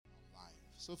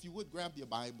So if you would grab your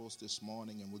Bibles this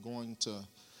morning, and we're going to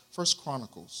 1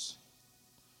 Chronicles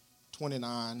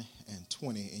 29 and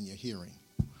 20 in your hearing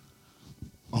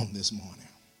on this morning.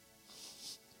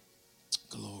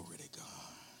 Glory to God.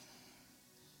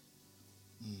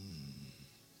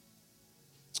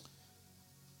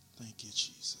 Thank you,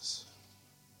 Jesus.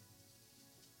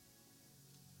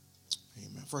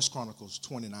 Amen. 1 Chronicles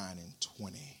 29 and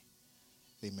 20.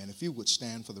 Amen. If you would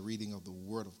stand for the reading of the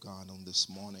Word of God on this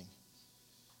morning.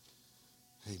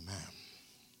 Amen.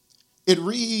 It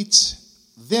reads,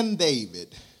 Then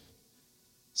David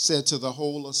said to the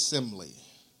whole assembly,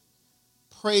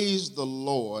 Praise the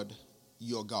Lord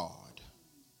your God.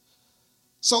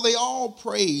 So they all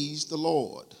praised the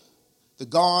Lord, the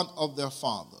God of their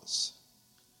fathers.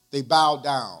 They bowed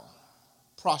down,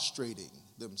 prostrating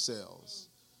themselves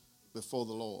before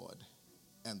the Lord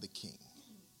and the king.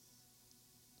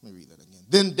 Let me read that again.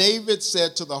 Then David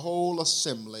said to the whole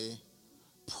assembly,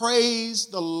 Praise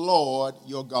the Lord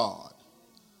your God.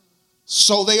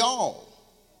 So they all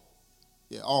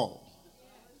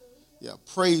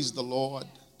praised the Lord,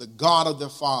 the God of their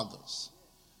fathers.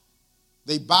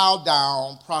 They bowed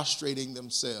down, prostrating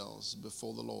themselves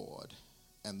before the Lord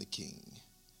and the king.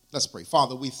 Let's pray.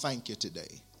 Father, we thank you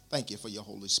today. Thank you for your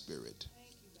Holy Spirit.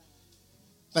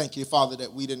 Thank you, Father,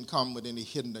 that we didn't come with any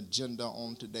hidden agenda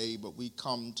on today, but we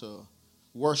come to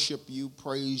worship you,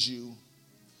 praise you.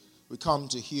 We come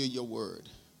to hear your word.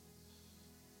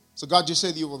 So God, you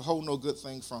said you will withhold no good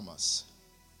thing from us.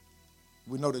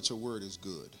 We know that your word is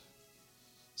good.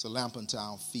 It's a lamp unto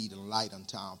our feet and a light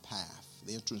unto our path.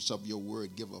 The entrance of your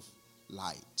word giveth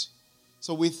light.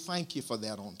 So we thank you for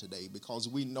that on today, because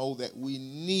we know that we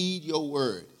need your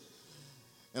word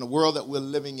in a world that we're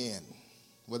living in,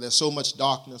 where there's so much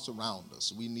darkness around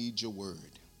us. We need your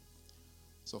word.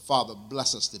 So Father,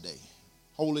 bless us today.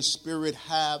 Holy Spirit,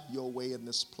 have your way in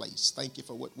this place. Thank you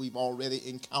for what we've already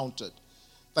encountered.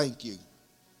 Thank you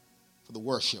for the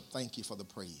worship. Thank you for the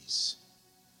praise.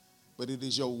 But it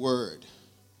is your word,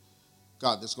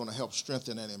 God, that's going to help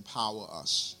strengthen and empower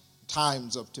us.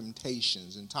 Times of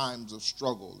temptations and times of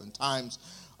struggle and times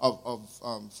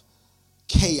of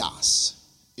chaos,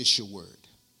 is your word.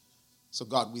 So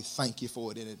God, we thank you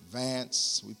for it in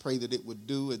advance. We pray that it would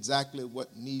do exactly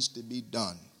what needs to be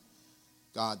done.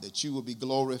 God, that you will be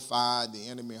glorified, the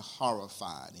enemy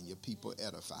horrified, and your people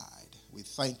edified. We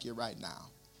thank you right now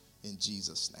in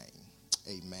Jesus' name.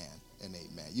 Amen and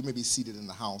amen. You may be seated in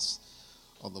the house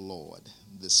of the Lord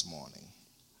this morning.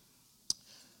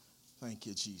 Thank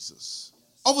you, Jesus.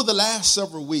 Over the last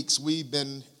several weeks, we've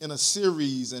been in a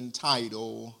series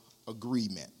entitled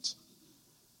Agreement.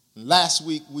 Last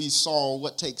week, we saw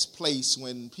what takes place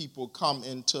when people come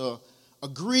into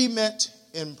agreement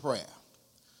in prayer.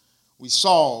 We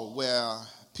saw where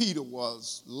Peter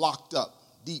was locked up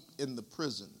deep in the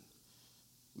prison.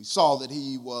 We saw that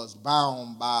he was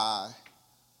bound by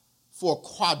 4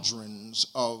 quadrants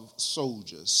of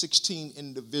soldiers, 16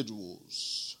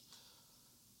 individuals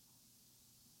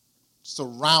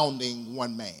surrounding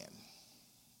one man.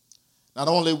 Not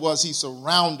only was he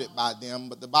surrounded by them,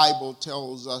 but the Bible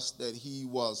tells us that he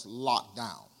was locked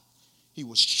down. He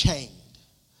was chained,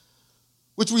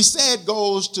 which we said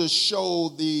goes to show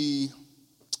the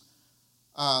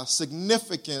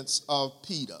significance of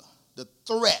Peter, the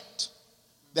threat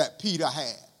that Peter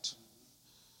had,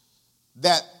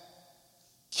 that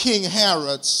King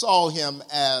Herod saw him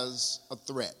as a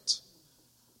threat.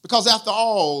 Because after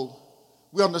all,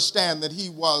 we understand that he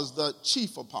was the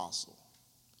chief apostle.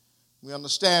 We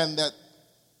understand that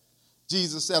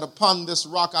Jesus said, Upon this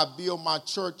rock I build my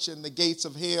church, and the gates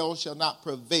of hell shall not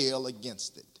prevail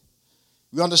against it.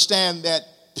 We understand that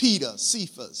Peter,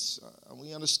 Cephas,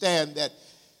 we understand that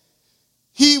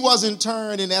he was in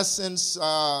turn, in essence,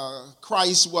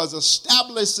 Christ was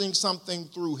establishing something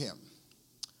through him.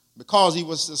 Because he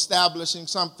was establishing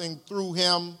something through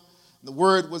him, the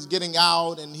word was getting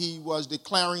out, and he was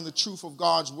declaring the truth of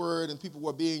God's word, and people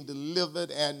were being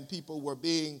delivered, and people were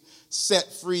being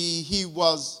set free. He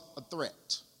was a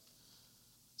threat.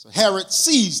 So Herod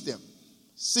seized him.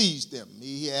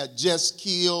 He had just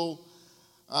killed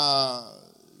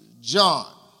James.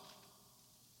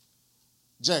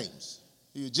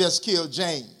 He had just killed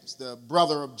James, the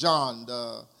brother of John,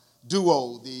 the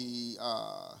duo, the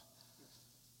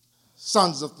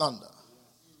Sons of Thunder.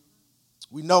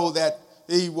 We know that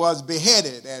he was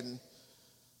beheaded, and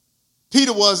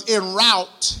Peter was en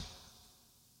route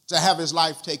to have his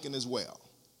life taken as well.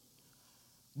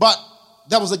 But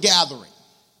there was a gathering.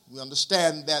 We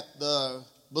understand that the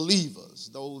believers,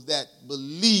 those that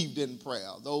believed in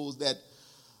prayer, those that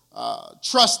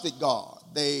trusted God,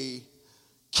 they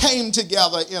came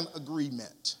together in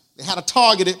agreement. They had a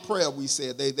targeted prayer, we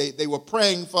said. They were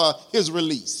praying for his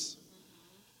release.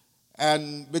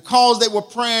 And because they were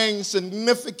praying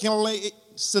significantly,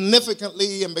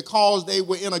 and because they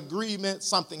were in agreement,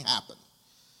 something happened.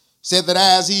 Said that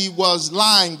as he was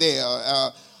lying there,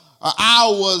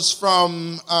 hours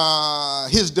from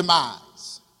his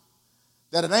demise,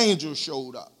 that an angel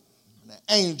showed up. And the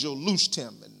angel loosed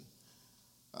him and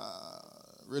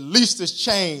released his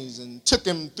chains and took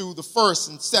him through the first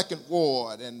and second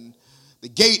ward, and the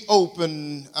gate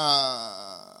opened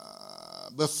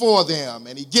before them,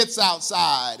 and he gets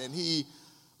outside, and he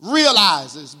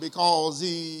realizes, because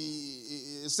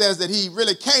it says that he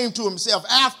really came to himself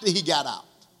after he got out.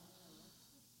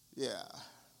 Yeah,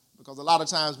 because a lot of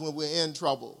times when we're in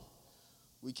trouble,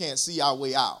 we can't see our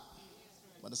way out.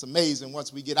 But it's amazing,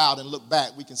 once we get out and look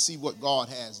back, we can see what God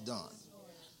has done.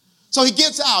 So he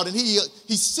gets out and he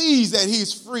sees that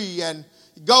he's free, and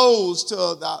he goes to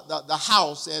the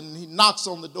house and he knocks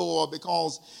on the door,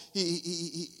 because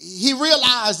he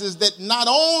realizes that not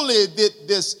only did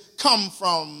this come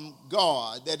from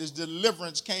God, that his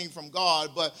deliverance came from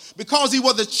God, but because he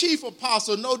was the chief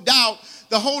apostle, no doubt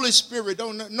the Holy Spirit,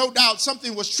 no doubt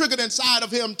something was triggered inside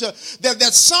of him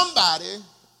that somebody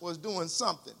was doing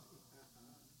something.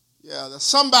 Yeah, that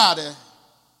somebody,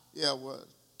 was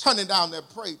turning down their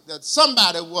plate, that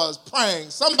somebody was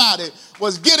praying, somebody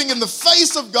was getting in the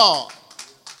face of God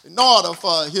in order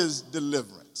for his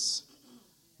deliverance.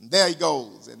 And there he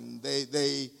goes, and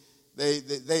they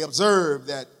observe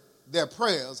that their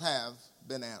prayers have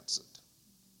been answered.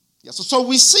 Yeah, so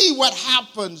we see what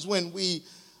happens when we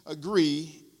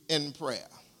agree in prayer.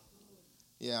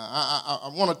 Yeah,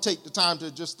 I want to take the time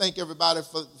to just thank everybody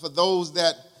for those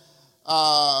that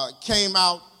came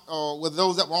out, or with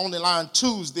those that were on the line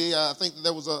Tuesday. I think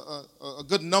there was a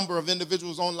good number of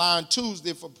individuals online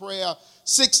Tuesday for prayer,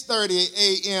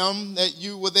 6:30 a.m., that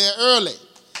you were there early.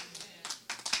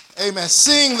 Amen.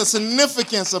 Seeing the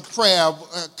significance of prayer,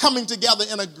 coming together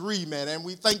in agreement. And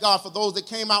we thank God for those that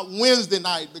came out Wednesday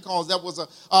night, because that was a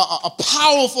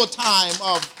powerful time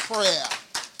of prayer.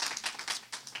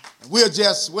 And we're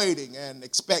just waiting and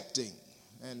expecting,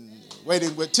 and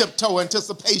waiting with tiptoe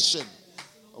anticipation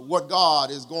of what God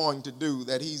is going to do,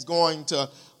 that he's going to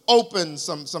open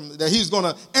that he's going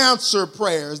to answer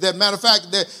prayers. That, matter of fact,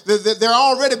 they're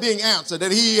already being answered,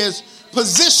 that he is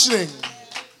positioning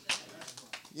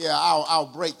our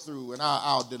breakthrough and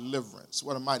our deliverance.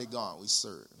 What a mighty God we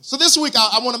serve. So this week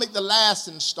I want to make the last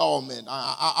installment.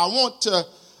 I want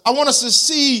us to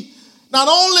see not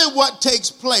only what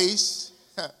takes place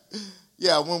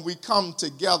when we come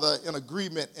together in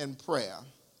agreement in prayer,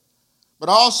 but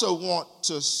I also want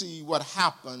to see what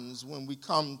happens when we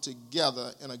come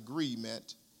together in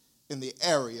agreement in the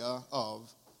area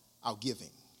of our giving.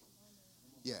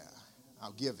 Yeah,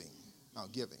 our giving.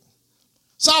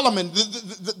 Solomon,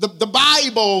 the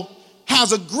Bible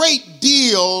has a great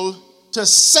deal to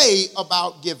say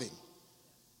about giving.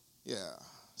 Yeah.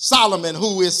 Solomon,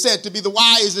 who is said to be the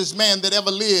wisest man that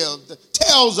ever lived,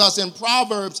 tells us in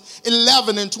Proverbs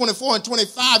 11 and 24 and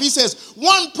 25, he says,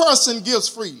 one person gives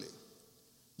freely,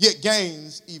 yet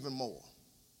gains even more.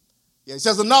 Yeah, he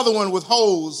says another one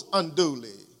withholds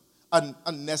unduly,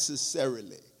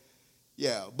 unnecessarily,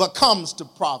 but comes to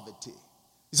poverty.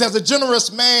 He says a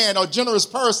generous man or generous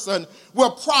person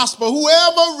will prosper.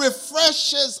 Whoever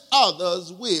refreshes others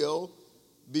will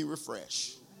be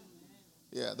refreshed.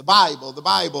 Yeah, the Bible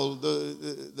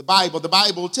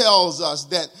tells us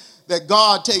that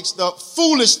God takes the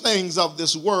foolish things of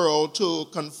this world to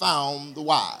confound the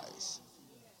wise.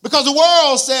 Because the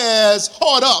world says,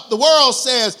 hoard up. The world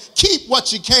says, keep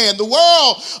what you can. The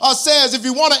world says, if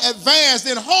you want to advance,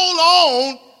 then hold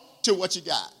on to what you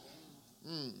got.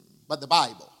 But the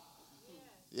Bible,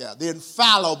 the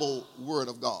infallible word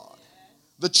of God,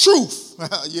 the truth,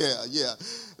 that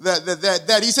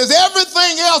he says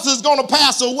everything else is going to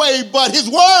pass away, but his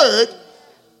word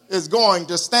is going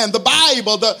to stand. The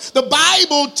Bible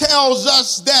tells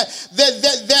us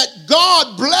that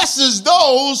God blesses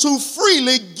those who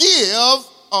freely give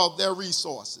of their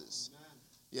resources,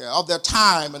 of their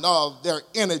time and of their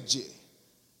energy.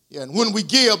 Yeah, and when we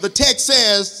give, the text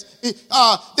says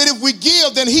that if we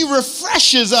give, then he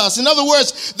refreshes us. In other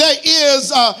words, there is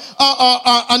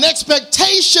an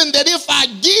expectation that if I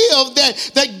give,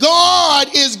 that God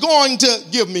is going to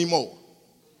give me more.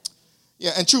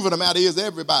 Yeah, and truth of the matter is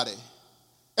everybody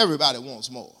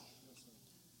wants more.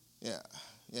 Yeah,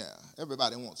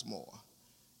 everybody wants more.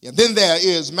 Yeah, then there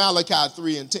is Malachi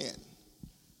 3 and 10.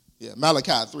 Yeah,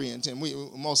 Malachi 3 and 10.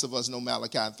 Most of us know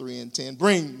Malachi 3 and 10.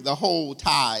 Bring the whole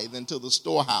tithe into the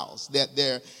storehouse, that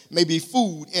there may be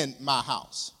food in my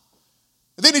house.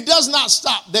 And then he does not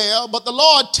stop there, but the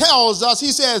Lord tells us,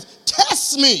 he says,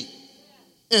 test me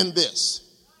in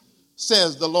this,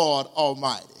 says the Lord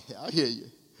Almighty. I hear you.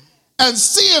 And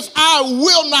see if I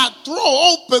will not throw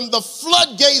open the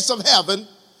floodgates of heaven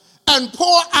and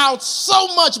pour out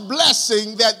so much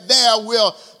blessing that there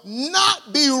will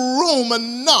not be room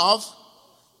enough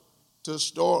to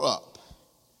store up.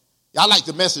 I like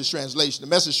the Message translation. The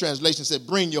Message translation said,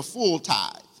 bring your full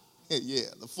tithe. Yeah,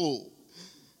 the full.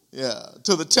 Yeah,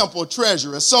 to the temple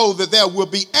treasurer, so that there will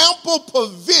be ample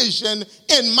provision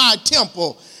in my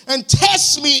temple. And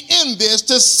test me in this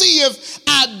to see if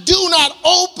I do not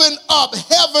open up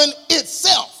heaven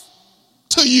itself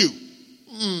to you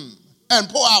and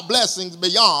pour out blessings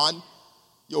beyond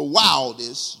your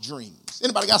wildest dreams.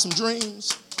 Anybody got some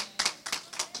dreams?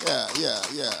 Yeah.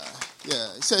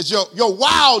 It says your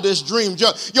wildest dreams,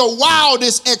 your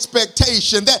wildest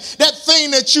expectation, that thing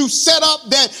that you set up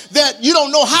that you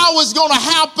don't know how it's going to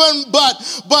happen,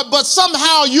 but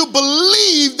somehow you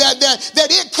believe that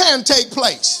it can take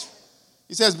place.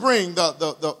 He says, bring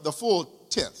the full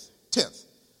tenth.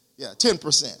 Yeah,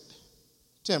 10%.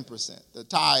 10%. The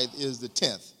tithe is the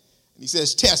tenth. And he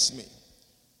says, test me.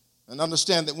 And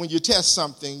understand that when you test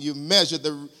something, you measure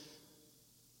the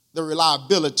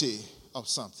reliability of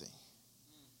something.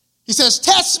 He says,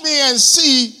 test me and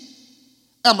see,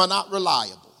 am I not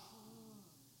reliable?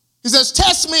 He says,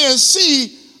 test me and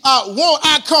see, won't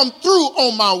I come through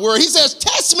on my word? He says,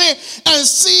 test me and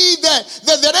see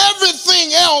that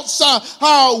everything else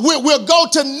will go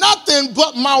to nothing,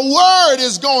 but my word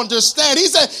is going to stand. He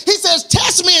says,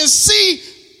 test me and see,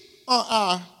 are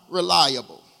I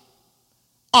reliable?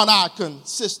 Are I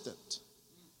consistent?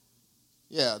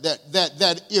 Yeah,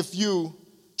 that if you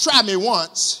try me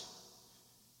once,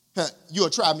 you'll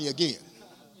try me again.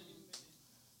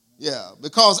 Yeah,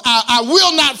 because I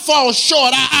will not fall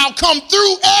short. I'll come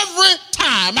through every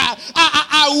time.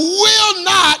 I will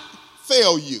not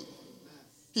fail you.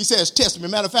 He says, test me.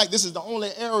 Matter of fact, this is the only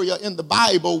area in the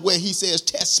Bible where he says,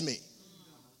 test me.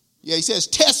 Yeah, he says,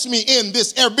 test me in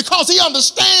this area because he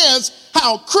understands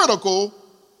how critical,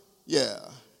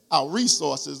 our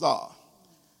resources are.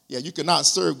 Yeah, you cannot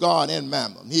serve God and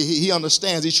mammon. He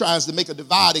understands. He tries to make a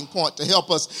dividing point to help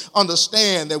us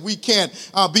understand that we can't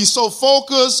be so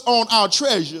focused on our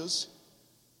treasures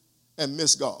and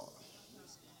miss God.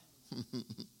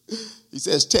 He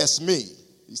says, test me.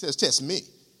 He says, test me.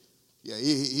 Yeah,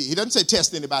 he doesn't say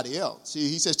test anybody else.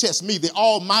 He says, test me, the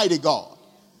Almighty God.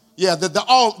 Yeah, the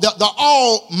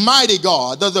Almighty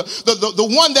God,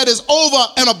 the one that is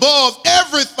over and above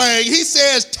everything. He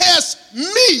says, test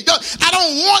me. I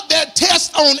don't want that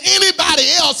test on anybody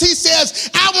else. He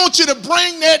says, I want you to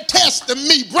bring that test to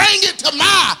me. Bring it to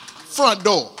my front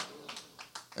door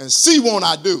and see what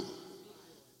I do.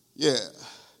 Yeah,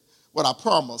 what I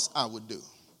promised I would do.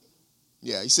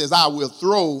 Yeah, he says, I will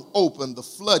throw open the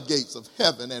floodgates of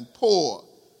heaven and pour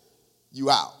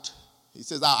you out. He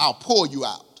says, I'll pour you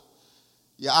out.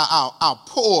 Yeah, I'll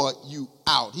pour you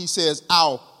out. He says,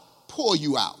 I'll pour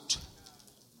you out.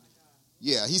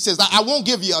 Yeah, he says, I won't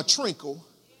give you a trinkle.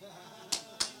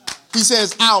 He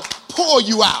says, I'll pour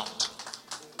you out.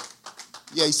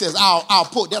 Yeah, he says, I'll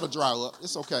pour. That'll dry up.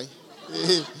 It's okay.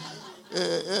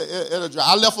 It'll dry.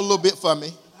 I left a little bit for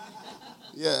me.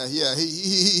 Yeah.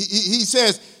 He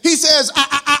says,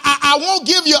 I won't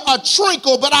give you a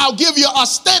trinkle, but I'll give you a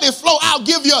steady flow. I'll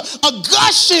give you a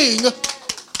gushing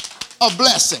of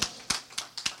blessing.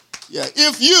 Yeah,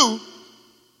 if you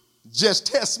just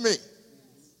test me.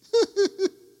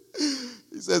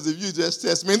 He says, if you just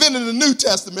test me. And then in the New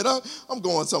Testament, I'm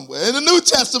going somewhere. In the New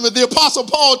Testament, the Apostle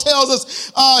Paul tells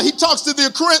us, he talks to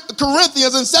the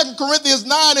Corinthians in 2 Corinthians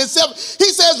 9 and 7.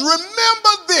 He says,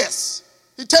 remember this.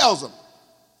 He tells them,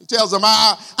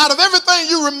 out of everything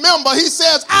you remember, he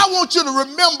says, I want you to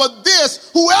remember this.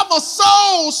 Whoever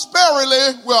sows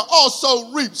sparingly will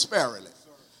also reap sparingly.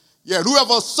 Yeah,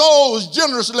 whoever sows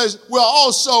generously will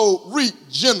also reap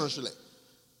generously.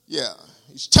 Yeah,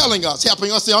 he's telling us,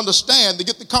 helping us to understand, to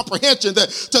get the comprehension,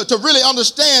 to really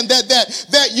understand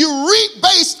that you reap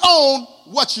based on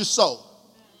what you sow.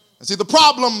 And see, the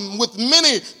problem with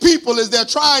many people is they're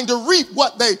trying to reap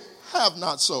what they have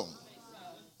not sown.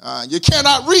 You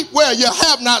cannot reap where you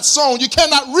have not sown. You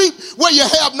cannot reap where you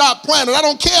have not planted. I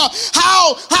don't care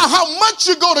how much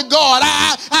you go to God.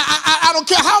 I don't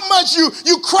care how much you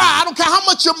cry. I don't care how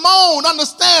much you moan.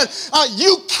 Understand,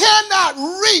 you cannot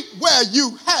reap where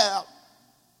you have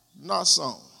not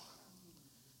sown.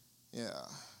 Yeah.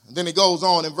 And then he goes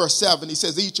on in verse 7. He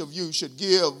says, each of you should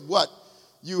give what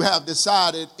you have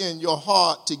decided in your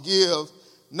heart to give,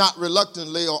 not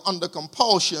reluctantly or under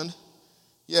compulsion.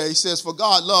 Yeah, he says, for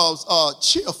God loves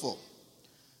cheerful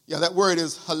Yeah, that word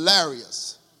is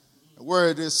hilarious. The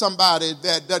word is somebody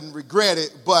that doesn't regret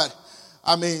it, but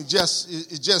I mean, it just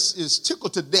is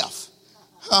tickled to death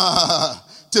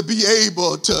to be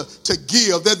able to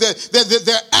give.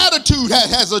 Their attitude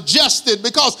has adjusted,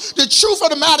 because the truth of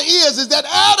the matter is that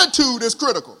attitude is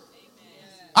critical.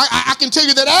 I can tell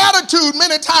you that attitude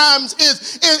many times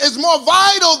is more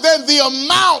vital than the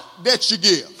amount that you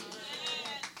give.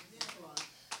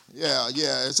 Yeah.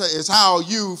 It's how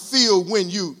you feel when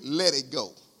you let it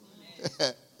go.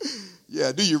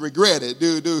 Yeah, do you regret it?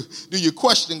 Do you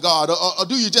question God? Or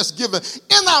do you just give it?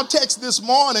 In our text this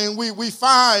morning, we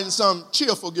find some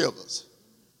cheerful givers.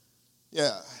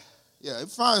 Yeah, we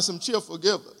find some cheerful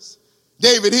givers.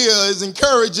 David here is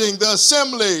encouraging the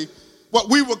assembly, what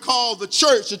we would call the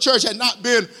church. The church had not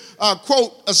been,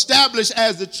 quote, established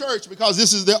as the church, because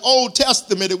this is the Old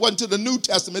Testament. It wasn't to the New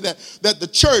Testament that the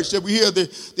church, that we hear the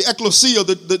ecclesia,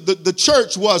 the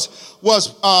church was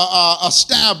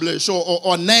established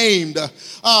or named.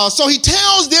 So he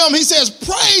tells them, he says,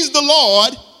 praise the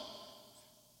Lord.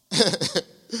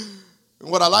 And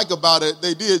what I like about it,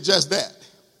 they did just that.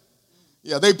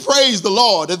 Yeah, they praised the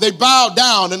Lord, and they bowed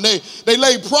down, and they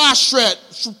lay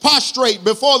prostrate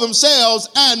before themselves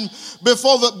and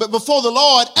before the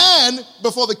Lord and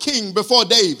before the king, before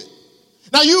David.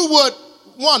 Now you would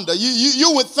wonder,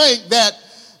 you would think that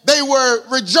they were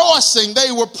rejoicing,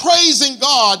 they were praising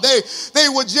God, they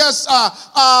were just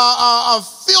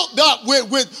filled up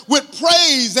with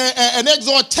praise and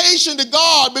exhortation to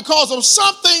God because of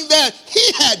something that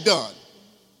he had done.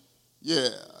 Yeah.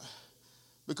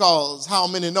 Because how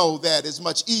many know that it's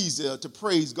much easier to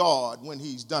praise God when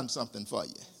he's done something for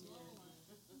you?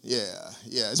 Yeah.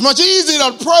 It's much easier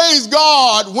to praise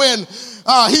God when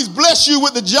he's blessed you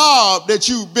with the job that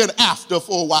you've been after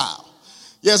for a while.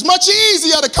 Yeah, it's much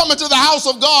easier to come into the house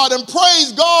of God and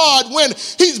praise God when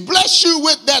he's blessed you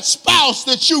with that spouse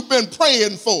that you've been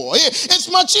praying for. It's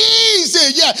much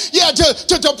easier,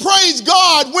 to praise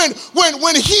God when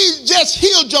he just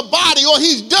healed your body, or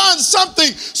he's done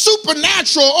something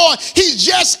supernatural, or he's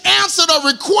just answered a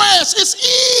request. It's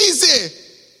easy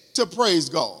to praise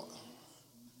God.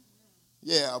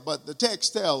 Yeah, but the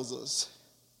text tells us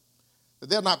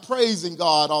that they're not praising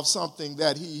God off something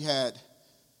that he had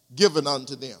given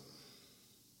unto them.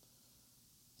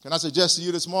 Can I suggest to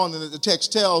you this morning that the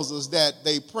text tells us that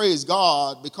they praise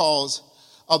God because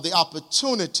of the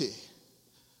opportunity.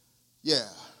 Yeah,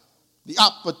 the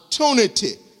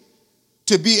opportunity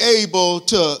to be able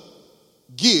to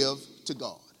give to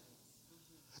God.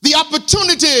 The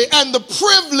opportunity and the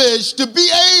privilege to be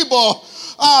able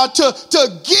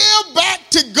to give back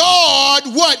to God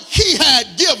what he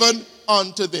had given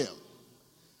unto them.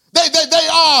 They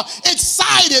are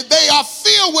excited. They are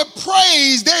filled with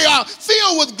praise. They are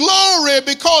filled with glory,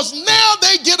 because now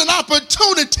they get an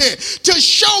opportunity to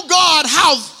show God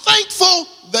how thankful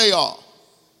they are.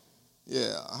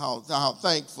 Yeah, how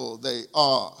thankful they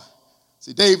are.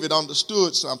 See, David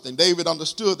understood something. David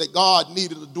understood that God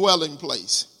needed a dwelling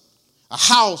place, a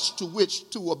house to which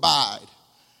to abide.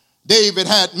 David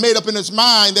had made up in his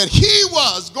mind that he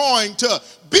was going to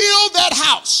build that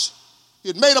house. He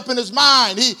had made up in his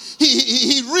mind.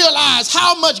 He realized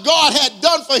how much God had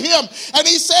done for him. And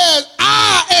he said,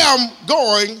 I am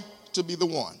going to be the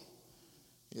one.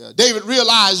 Yeah, David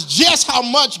realized just how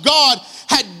much God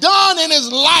had done in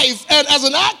his life. And as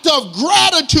an act of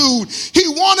gratitude, he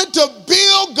wanted to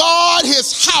build God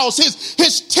his house,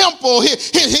 his temple,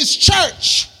 his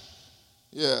church.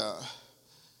 Yeah.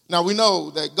 Now we know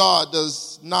that God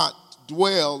does not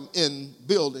dwell in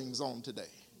buildings on today.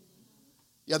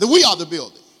 Yeah, that we are the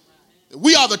building. That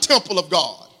we are the temple of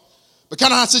God. But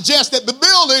can I suggest that the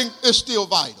building is still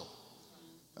vital?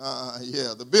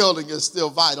 The building is still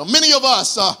vital. Many of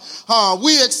us,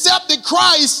 we accepted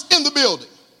Christ in the building.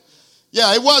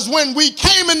 Yeah, it was when we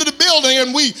came into the building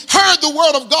and we heard the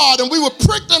word of God and we were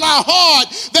pricked in our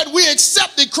heart that we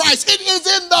accepted Christ. It is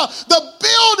in the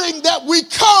building that we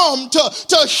come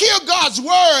to hear God's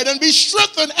word and be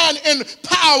strengthened and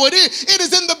empowered. It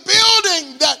is in the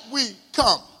building that we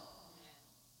come.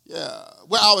 Yeah,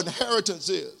 where our inheritance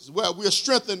is, where we are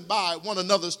strengthened by one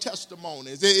another's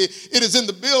testimonies. It is in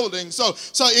the building. So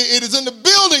it is in the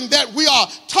building that we are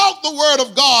taught the word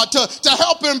of God to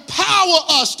help empower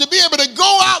us to be able to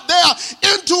go out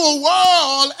there into a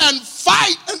world and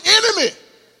fight an enemy.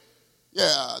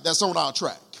 Yeah, that's on our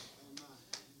track.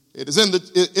 It is in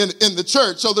the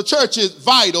church. So the church is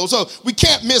vital. So we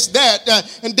can't miss that.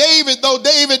 And though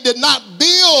David did not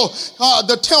build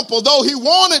the temple, though he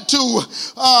wanted to,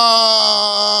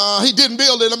 he didn't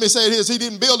build it. Let me say this. He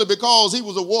didn't build it because he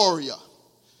was a warrior.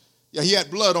 Yeah, he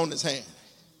had blood on his hand.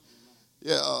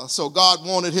 Yeah, so God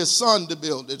wanted his son to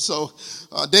build it. So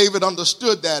David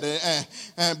understood that.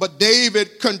 But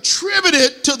David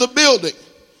contributed to the building.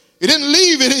 He didn't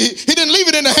leave it. He didn't leave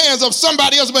it in the hands of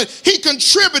somebody else, but he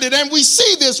contributed. And we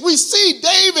see this. We see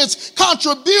David's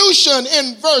contribution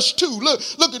in verse 2.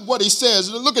 Look at what he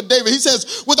says. Look at David. He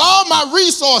says, with all my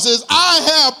resources,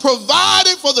 I have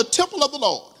provided for the temple of the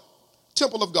Lord,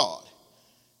 temple of God.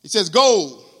 He says,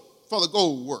 gold for the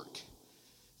gold work.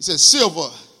 He says, silver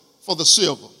for the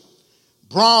silver,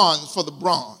 bronze for the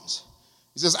bronze.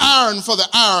 He says, iron for the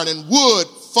iron, and wood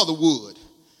for the wood.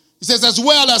 He says, as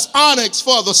well as onyx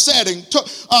for the setting,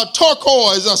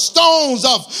 turquoise, stones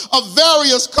of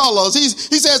various colors.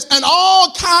 He says, and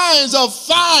all kinds of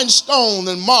fine stone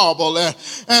and marble, and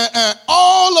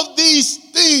all of these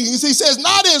things. He says,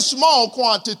 not in small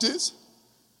quantities.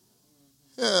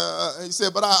 He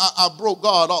said, but I broke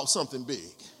God off something big.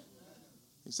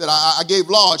 He said, I gave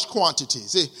large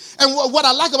quantities. And what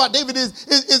I like about David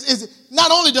is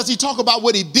not only does he talk about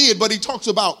what he did, but he talks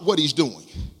about what he's doing.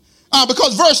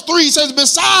 Because verse 3 says,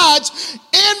 besides,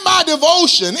 in my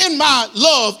devotion, in my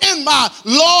love, in my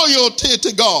loyalty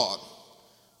to God,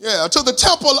 to the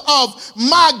temple of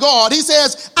my God, he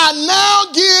says, I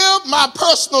now give my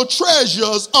personal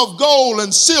treasures of gold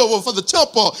and silver for the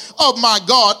temple of my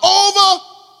God over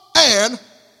and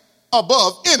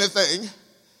above anything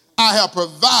I have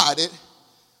provided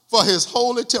for his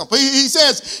holy temple. He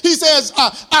says,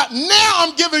 now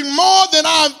I'm giving more than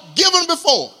I've given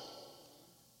before.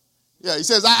 Yeah, he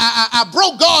says, I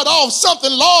broke God off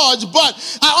something large,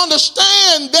 but I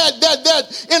understand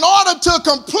that in order to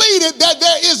complete it, that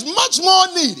there is much more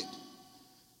needed.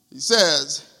 He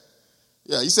says,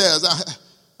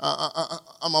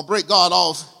 I'm going to break God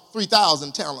off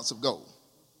 3,000 talents of gold.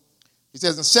 He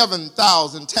says, and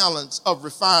 7,000 talents of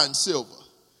refined silver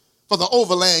for the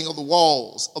overlaying of the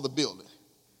walls of the building.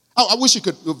 I wish you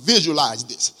could visualize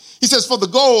this. He says, for the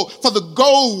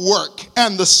gold work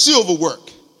and the silver work,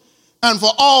 and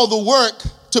for all the work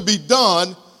to be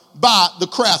done by the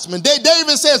craftsmen.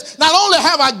 David says, not only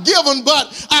have I given,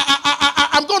 but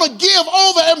I'm going to give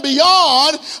over and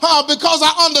beyond because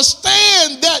I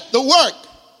understand that the work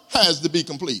has to be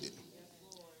completed.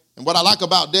 And what I like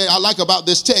about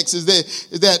this text is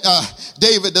that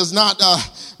David does not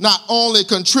only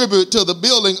contribute to the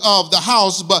building of the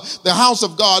house, but the house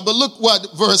of God. But look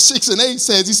what verse 6 and 8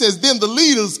 says. He says, then the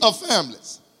leaders of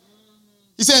families.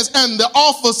 He says, and the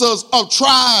officers of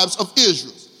tribes of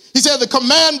Israel. He said, the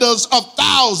commanders of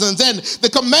thousands and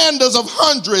the commanders of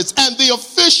hundreds and the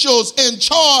officials in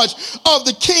charge of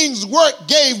the king's work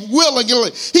gave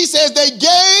willingly. He says they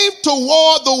gave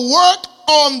toward the work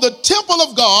on the temple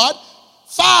of God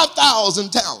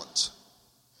 5,000 talents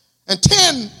and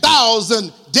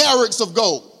 10,000 derricks of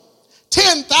gold,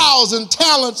 10,000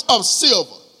 talents of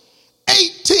silver,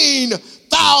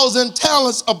 18,000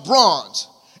 talents of bronze,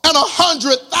 and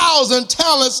 100,000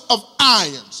 talents of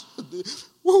irons.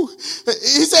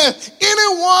 He said,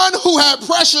 anyone who had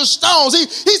precious stones,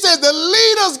 he said the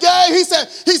leaders gave, he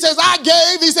says I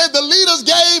gave, he said the leaders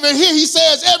gave, and here he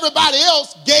says everybody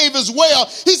else gave as well.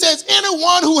 He says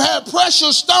anyone who had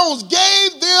precious stones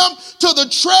gave them to the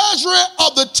treasury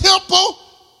of the temple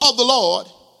of the Lord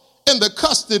in the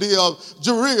custody of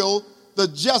Jeriel the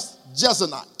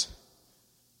Jezanite.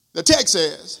 The text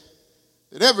says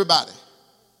that everybody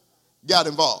got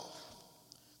involved,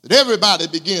 that everybody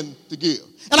began to give.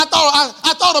 And I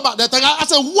thought about that thing. I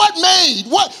said,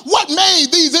 what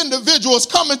made these individuals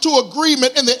come into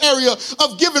agreement in the area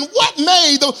of giving? What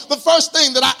made the first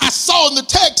thing that I saw in the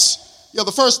text?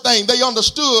 The first thing, they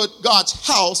understood God's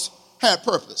house had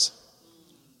purpose.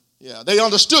 Yeah, they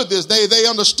understood this. They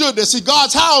understood this. See,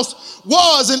 God's house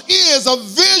was and is a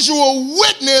visual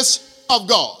witness of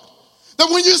God. That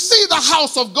when you see the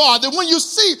house of God, that when you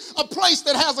see a place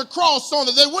that has a cross on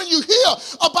it, that when you hear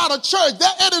about a church,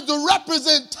 that it is the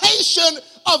representation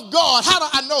of God. How do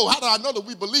I know? How do I know that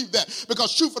we believe that?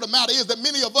 Because truth of the matter is that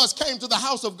many of us came to the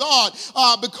house of God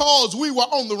because we were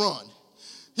on the run.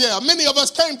 Yeah, many of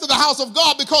us came to the house of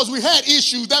God because we had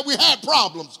issues, that we had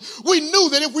problems. We knew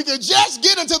that if we could just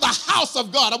get into the house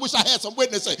of God, I wish I had some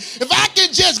witnesses. If I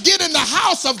could just get in the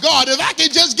house of God, if I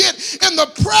could just get in the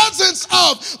presence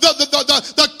of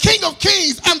the King of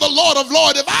Kings and the Lord of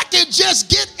Lords, if I could just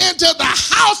get into the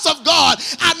house of God,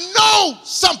 I know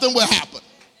something will happen.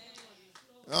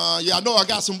 I know I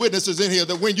got some witnesses in here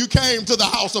that when you came to the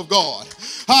house of God,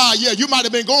 you might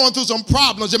have been going through some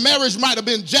problems. Your marriage might have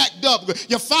been jacked up.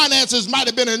 Your finances might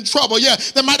have been in trouble. Yeah,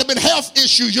 there might have been health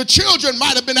issues. Your children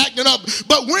might have been acting up.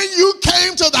 But when you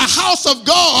came to the house of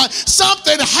God,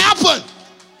 something happened.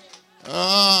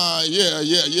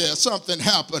 Yeah. Something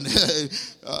happened.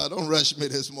 Don't rush me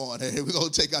this morning. We're going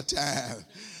to take our time.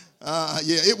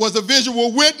 It was a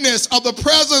visual witness of the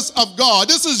presence of God.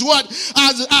 This is what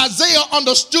Isaiah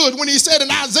understood when he said in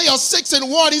Isaiah 6:1,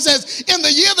 he says, in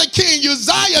the year the king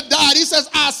Uzziah died, he says,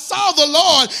 I saw the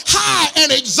Lord high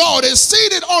and exalted,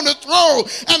 seated on the throne,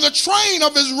 and the train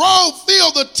of his robe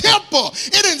filled the temple.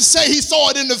 It didn't say he saw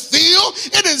it in the field.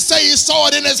 It didn't say he saw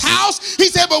it in his house. He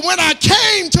said, but when I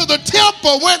came to the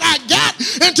temple, when I got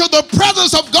into the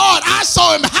presence of God, I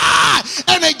saw him high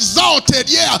and exalted.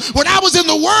 Yeah, when I was in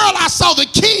the world, I saw the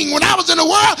king. When I was in the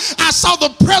world, I saw the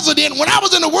president. When I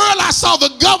was in the world, I saw the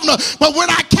governor. But when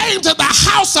I came to the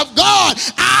house of God,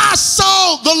 I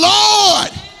saw the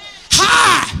Lord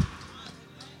high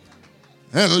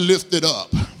and lifted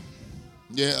up.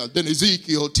 Yeah, then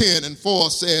Ezekiel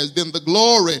 10:4 says, then the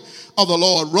glory of the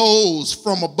Lord rose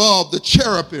from above the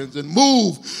cherubims and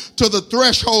moved to the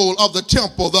threshold of the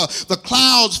temple. The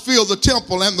clouds filled the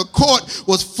temple, and the court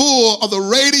was full of the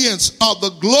radiance of the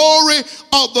glory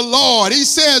of the Lord. He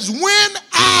says, when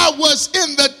I was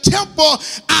in the temple,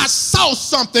 I saw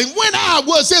something. When I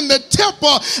was in the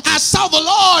temple, I saw the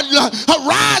Lord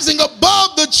rising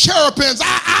above the cherubims.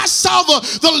 I saw the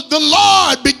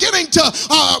Lord beginning to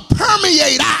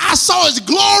permeate. I saw his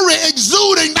glory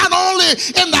exuding not only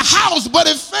in the house, but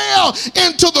it fell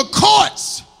into the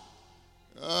courts.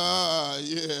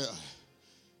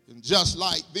 And just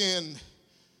like then,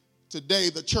 today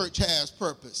the church has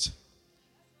purpose.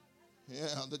 Yeah,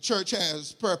 the church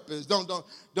has purpose. Don't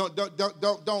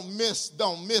miss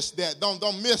that.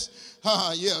 Don't miss.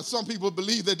 Some people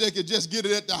believe that they could just get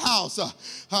it at the house,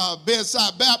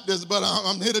 Bedside Baptist. But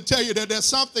I'm here to tell you that there's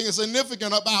something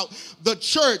significant about the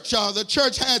church. The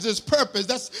church has its purpose.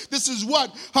 This is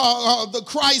what the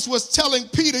Christ was telling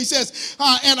Peter. He says,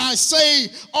 and I say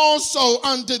also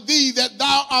unto thee that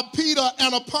thou art Peter,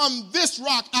 and upon this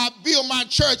rock I build my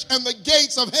church, and the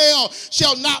gates of hell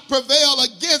shall not prevail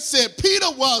against it.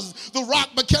 Peter was the rock,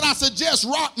 but can I suggest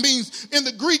rock means, in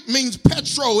the Greek, means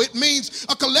petro. It means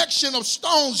a collection of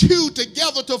stones hewed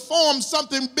together to form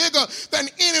something bigger than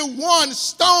any one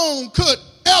stone could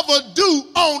ever do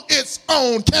on its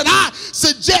own. Can I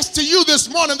suggest to you this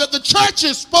morning that the church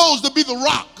is supposed to be the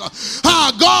rock?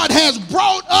 God has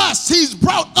brought us. He's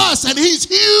brought us, and he's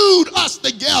hewed us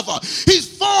together.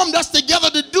 He's formed us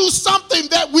together to do something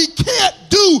that we can't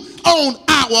do on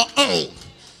our own.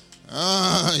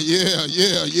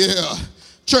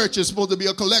 Church is supposed to be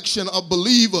a collection of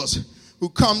believers who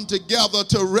come together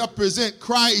to represent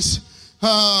Christ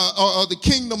or the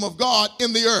kingdom of God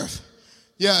in the earth.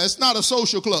 Yeah, it's not a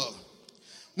social club.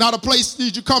 Not a place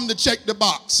that you come to check the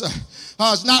box.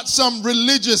 It's not some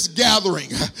religious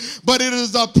gathering, but it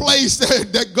is a place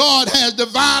that God has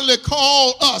divinely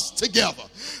called us together.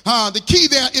 The key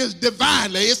there is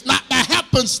divinely. It's not the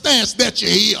happenstance that you're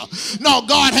here. No,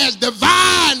 God has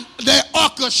divinely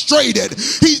orchestrated.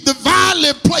 He's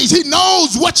divinely placed. He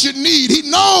knows what you need. He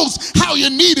knows how you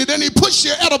need it, and he puts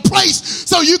you at a place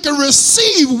so you can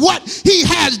receive what he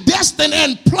has destined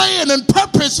and planned and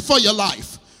purpose for your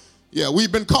life. Yeah,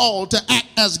 we've been called to act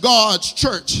as God's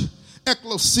church.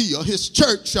 Ecclesia, his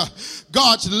church,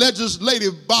 God's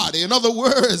legislative body. In other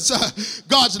words,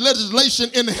 God's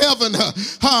legislation in heaven.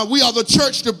 We are the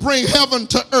church to bring heaven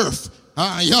to earth.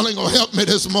 Y'all ain't gonna help me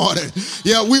this morning.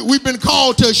 Yeah, we've been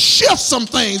called to shift some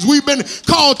things. We've been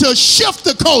called to shift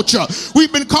the culture.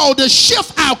 We've been called to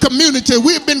shift our community.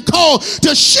 We've been called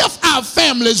to shift our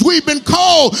families. We've been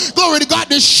called, glory to God,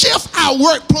 to shift our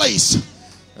workplace.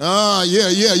 We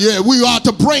are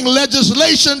to bring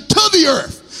legislation to the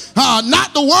earth.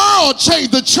 Not the world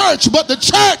changed the church, but the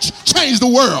church changed the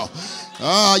world.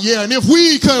 And if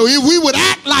we would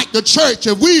act like the church,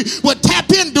 if we would tap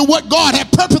into what God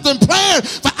had purposed and planned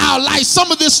for our life,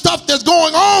 some of this stuff that's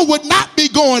going on would not be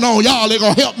going on. Y'all ain't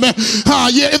gonna help me.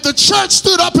 If the church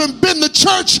stood up and been the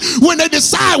church when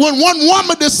one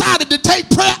woman decided to take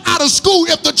prayer out of school,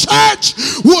 if the church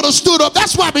would have stood up,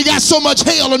 that's why we got so much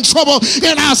hell and trouble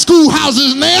in our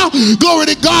schoolhouses now. Glory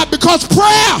to God, because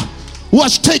prayer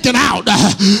was taken out.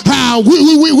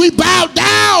 We bowed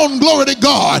down, glory to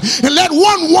God, and let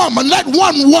one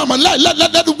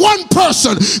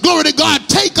person, glory to God,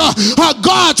 take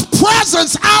God's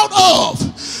presence out of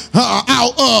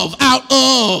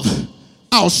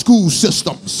our school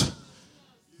systems.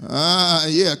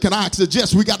 Can I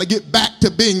suggest we got to get back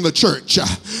to being the church?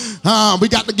 We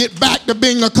got to get back to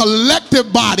being a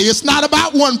collective body. It's not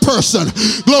about one person.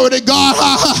 Glory to God.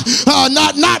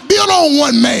 Not built on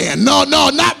one man. No,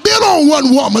 not built on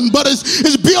one woman, but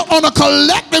it's built on a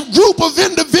collective group of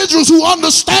individuals who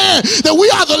understand that we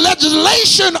are the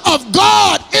legislation of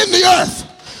God in the earth.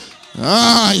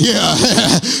 We're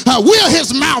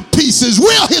his mouthpieces.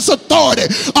 We're his authority.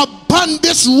 Upon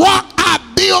this rock I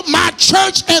build my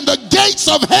church, and the gates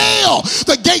of hell,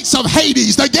 the gates of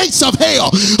Hades, the gates of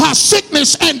hell,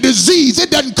 sickness and disease, it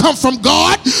doesn't come from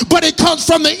God, but it comes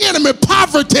from the enemy.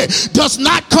 Poverty does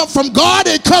not come from God,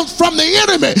 it comes from the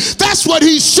enemy. That's what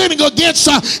he's sinning against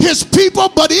his people.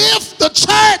 But if the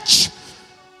church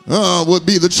would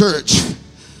be the church,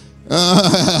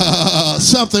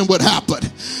 something would happen.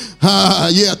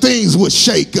 Things would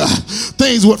shake.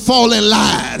 Things would fall in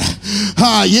line.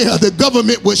 The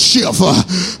government would shift.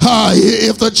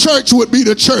 If the church would be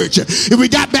the church, if we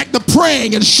got back to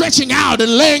praying and stretching out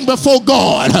and laying before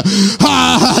God,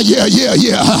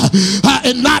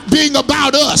 and not being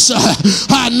about us,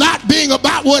 not being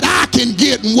about what I can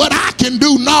get and what I can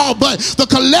do, no, but the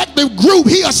collective group.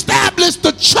 He established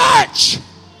the church.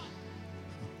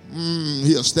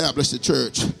 He established the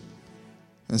church.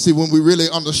 And see, when we really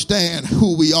understand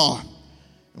who we are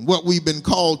and what we've been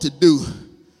called to do,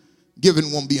 giving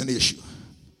won't be an issue.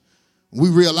 We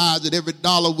realize that every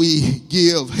dollar we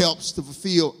give helps to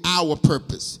fulfill our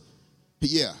purpose.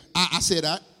 I said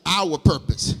our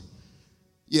purpose.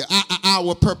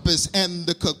 Our purpose and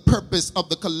the purpose of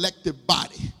the collective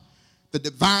body, the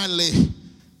divinely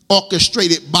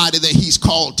orchestrated body that he's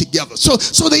called together. So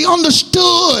they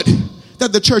understood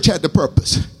that the church had the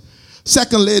purpose.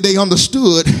 Secondly, they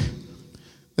understood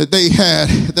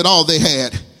that all they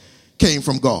had came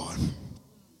from God.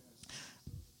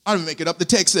 I didn't make it up. The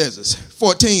text says this.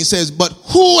 14 says, but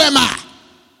who am I?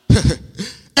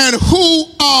 And who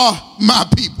are my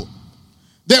people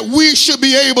that we should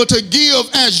be able to give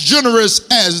as generous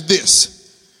as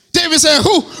this? David said,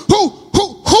 who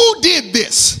did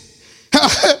this?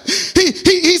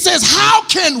 He says, how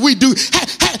can we do?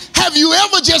 Have you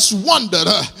ever just wondered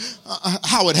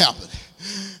how it happened?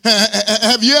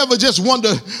 Have you ever just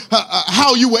wondered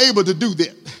how you were able to do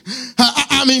that?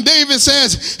 David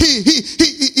says,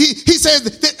 he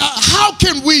says, how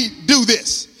can we do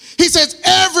this? He says,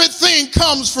 everything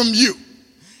comes from you,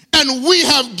 and we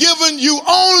have given you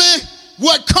only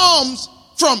what comes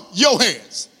from your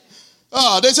hands.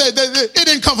 They say it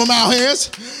didn't come from our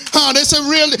hands. They said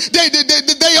really,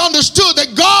 they understood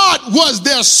that God was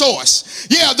their source.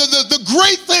 The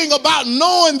great thing about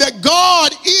knowing that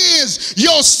God is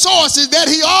your source is that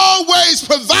he always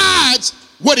provides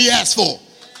what he asks for.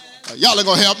 Y'all are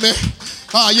gonna help me.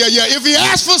 If he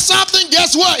asks for something,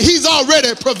 guess what? He's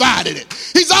already provided it.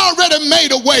 He's already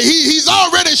made a way. He's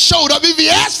already showed up. If he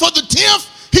asks for the 10th,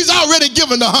 he's already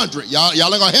given the 100. Y'all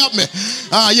are gonna help me.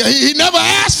 He never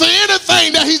asked for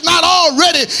anything that he's not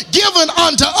already given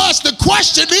unto us. The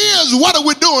question is, what are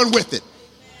we doing with it?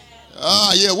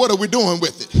 What are we doing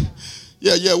with it?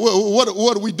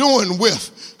 What are we doing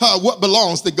with what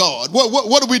belongs to God?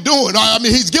 What are we doing?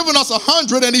 He's given us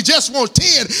 100 and he just wants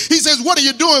 10. He says, what are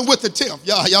you doing with the 10th?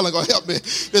 Y'all are going to help me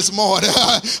this morning.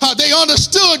 They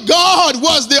understood God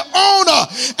was the owner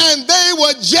and they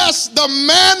were just the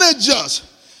managers.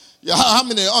 How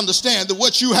many understand that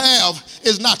what you have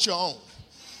is not your own?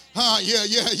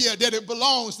 That it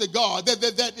belongs to God, that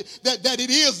it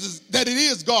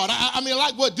is God.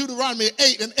 Like what Deuteronomy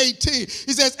 8 and 18,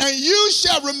 he says, and you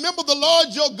shall remember the Lord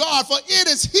your God, for it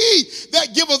is he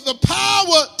that giveth the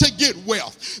power to get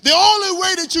wealth. The only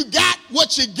way that you got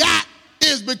what you got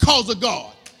is because of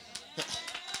God.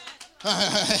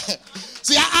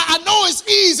 See, I know it's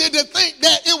easy to think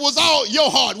that it was all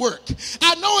your hard work.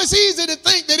 I know it's easy to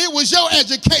think that it was your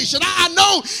education. I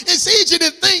know it's easy to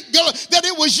think that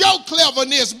it was your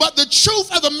cleverness. But the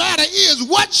truth of the matter is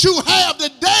what you have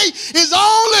today is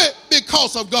only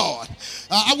because of God.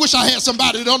 I wish I had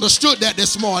somebody that understood that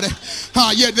this morning.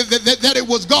 That it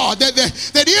was God. That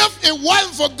if it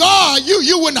wasn't for God,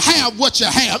 you wouldn't have what you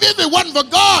have. If it wasn't for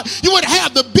God, you wouldn't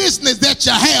have the business that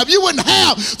you have. You wouldn't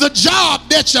have the job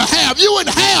that you have. You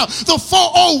wouldn't have the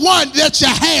 401 that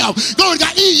you have. Glory to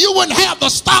God. You wouldn't have the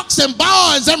stocks and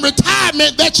bonds and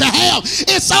retirement that you have.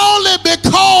 It's only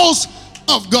because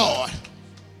of God.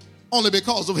 Only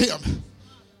because of him.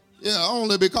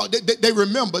 Only because they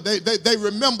remember. They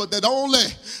remember that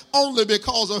only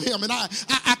because of him. And I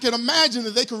can imagine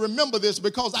that they can remember this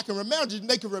because I can imagine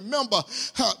they can remember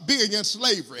being in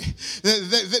slavery.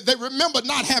 They remember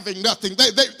not having nothing.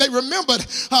 They remembered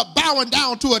bowing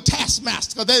down to a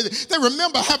taskmaster. They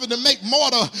remember having to make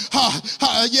mortar,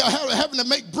 having to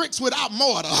make bricks without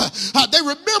mortar. They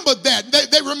remember that.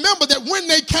 They remember that when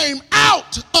they came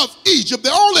out of Egypt, the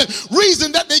only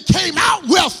reason that they came out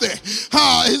wealthy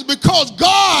is because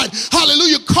God,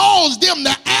 hallelujah, caused them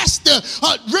to ask to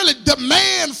really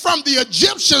demand from the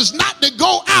Egyptians not to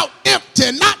go out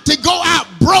empty, not to go out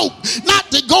broke,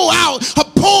 not to go out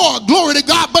poor, glory to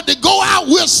God, but to go out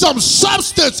with some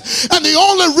substance. And the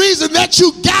only reason that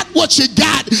you got what you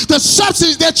got, the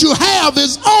substance that you have,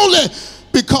 is only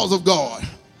because of God.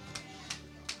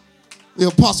 The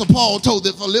Apostle Paul told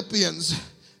the Philippians,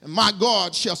 and my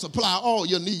God shall supply all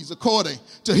your needs according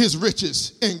to his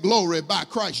riches in glory by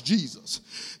Christ Jesus.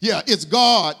 Yeah, it's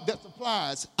God that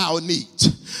supplies our needs.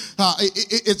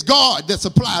 It's God that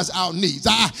supplies our needs.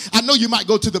 I know you might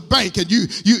go to the bank and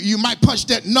you might punch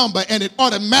that number and it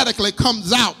automatically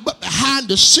comes out, but behind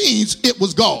the scenes, it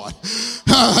was God.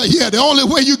 Yeah, the only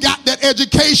way you got that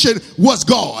education was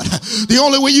God. The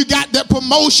only way you got that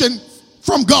promotion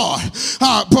from God.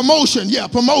 Promotion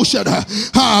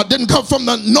didn't come from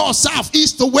the north, south,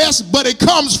 east, or west, but it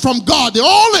comes from God. The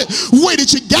only way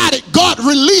that you got it, God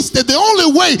released it. The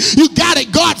only way you got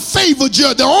it, God favored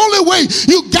you. The only way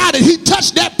you got it, he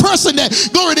touched that person that,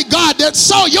 glory to God, that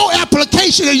saw your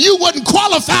application and you wasn't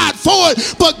qualified for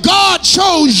it, but God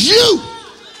chose you.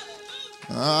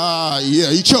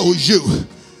 He chose you.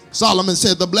 Solomon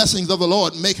said, the blessings of the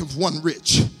Lord maketh one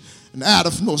rich and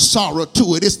addeth no sorrow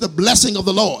to it. It's the blessing of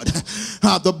the Lord.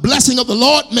 The blessing of the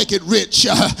Lord make it rich.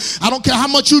 I don't care how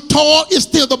much you toil, it's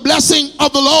still the blessing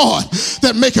of the Lord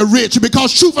that make it rich.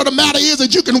 Because truth of the matter is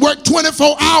that you can work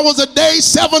 24 hours a day,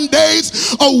 7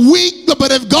 days a week, but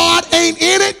if God ain't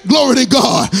in it, glory to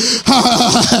God.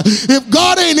 If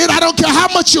God ain't in it, I don't care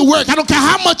how much you work, I don't care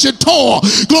how much you toil,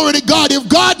 glory to God. If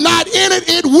God not in it,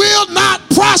 it will not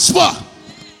prosper.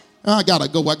 I gotta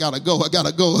go.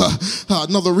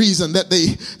 Another reason that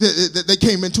they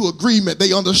came into agreement,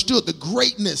 they understood the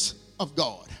greatness of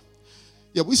God.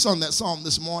 Yeah, we sung that song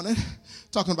this morning,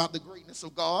 talking about the greatness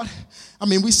of God. I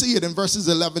mean, we see it in verses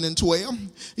 11 and 12.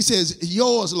 He says,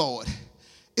 yours, Lord,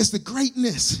 is the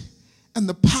greatness and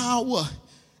the power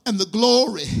and the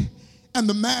glory and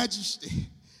the majesty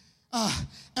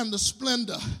and the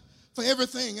splendor, for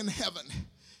everything in heaven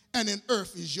and in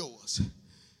earth is yours.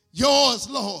 Yours,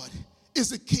 Lord, is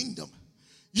the kingdom.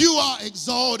 You are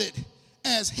exalted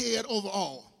as head over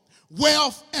all.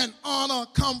 Wealth and honor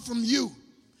come from you.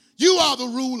 You are the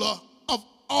ruler of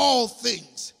all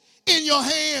things. In your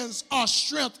hands are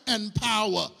strength and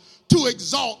power to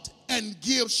exalt and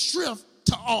give strength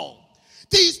to all.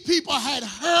 These people had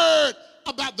heard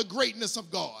about the greatness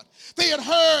of God. They had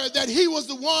heard that he was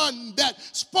the one that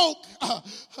spoke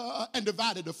and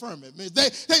divided the firmament. They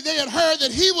had heard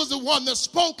that he was the one that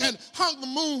spoke and hung the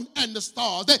moon and the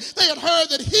stars. They had heard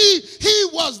that he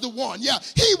was the one. Yeah,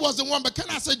 he was the one. But can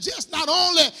I suggest, not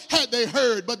only had they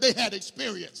heard, but they had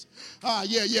experienced.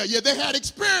 They had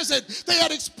experienced it. They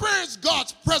had experienced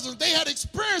God's presence. They had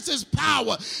experienced his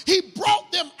power. He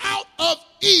brought them out of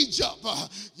Egypt.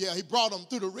 He brought them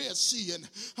through the Red Sea, and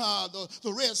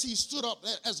the Red Sea stood up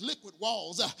as liquid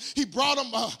walls. He brought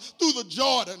them through the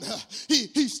Jordan.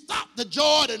 He stopped the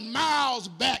Jordan miles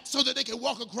back so that they could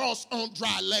walk across on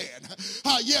dry land.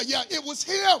 It was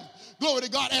him. Glory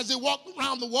to God, as they walked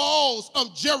around the walls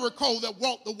of Jericho, that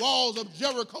walked the walls of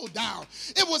Jericho down.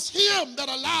 It was him that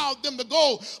allowed them to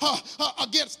go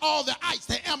against all the ites,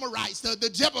 the Amorites, the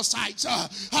Jebusites,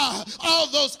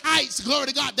 all those ites, glory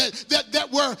to God, that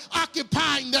were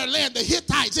occupying their land, the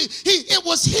Hittites. It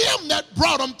was him that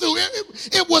brought them through.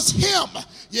 It was him.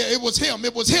 Yeah, it was him.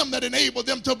 It was him that enabled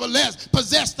them to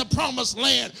possess the promised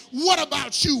land. What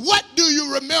about you? What do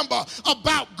you remember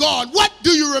about God? What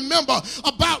do you remember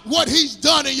about what he's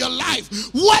done in your life?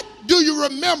 What do you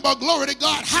remember, glory to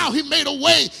God, how he made a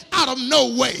way out of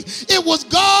no way? It was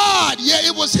God. Yeah,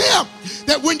 it was him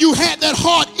that when you had that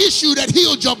heart issue that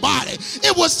healed your body.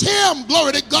 It was him,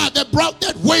 glory to God, that brought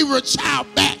that wayward child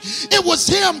back. It was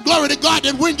him, glory to God,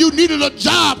 that when you needed a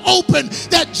job, opened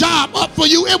that job up for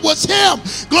you. It was him,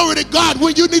 glory to God,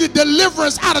 when you needed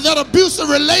deliverance out of that abusive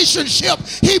relationship,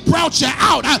 he brought you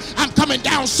out. I'm coming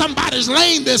down somebody's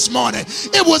lane this morning.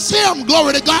 It was him,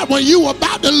 glory to God, when you were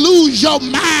about to lose your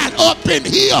mind up in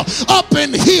here,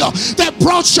 that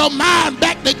brought your mind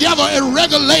back together and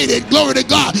regulated, glory to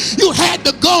God. You had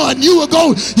the gun, you were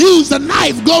going to use the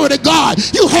knife, glory to God.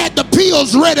 You had the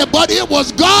pills ready, but it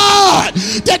was God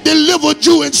that delivered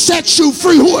you and set you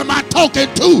free. Who am I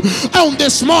talking to on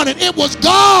this morning? It was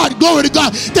God, glory to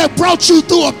God, that brought you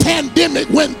through a pandemic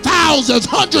when thousands,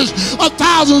 hundreds of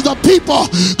thousands of people,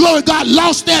 glory to God,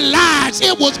 lost their lives.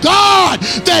 It was God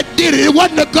that did it. It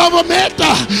wasn't the government.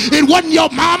 It wasn't your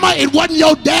mama. It wasn't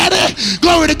your daddy.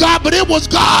 Glory to God. But it was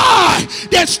God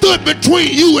that stood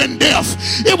between you and death.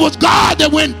 It was God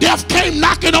that when death came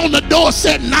knocking on the door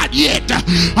said, not yet.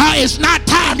 It's not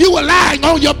time. You were lying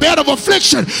on your bed of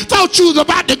affliction Thought you was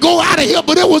about to go out of here,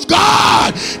 but it was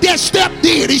God that stepped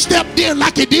in. He stepped in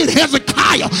like he did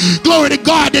Hezekiah. Glory to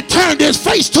God, that turned his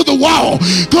face to the wall.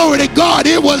 Glory to God,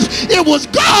 it was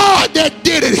God that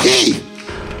did it.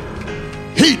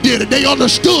 He did it. They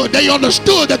understood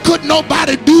that couldn't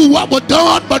nobody do what was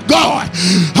done but God.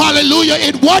 Hallelujah.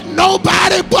 It wasn't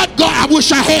nobody but God. I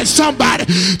wish I had somebody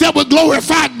that would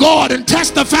glorify God and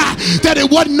testify that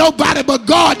it wasn't nobody but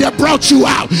God that brought you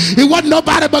out. It wasn't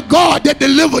nobody but God that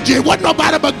delivered you. It wasn't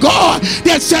nobody but God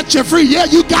that set you free. Yeah,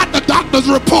 you got the doctor's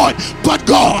report, but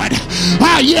God.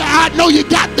 Yeah, I know you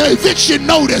got the eviction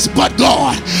notice, but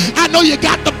God. I know you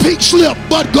got the pink slip,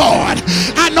 but God.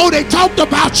 I know they talked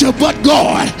about you, but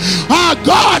God.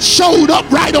 God showed up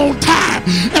right on time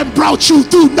and brought you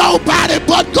through. Nobody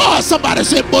but God. Somebody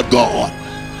said, but God.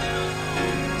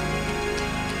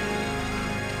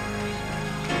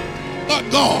 But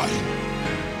God.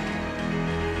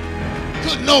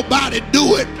 Could nobody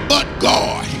do it but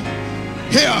God.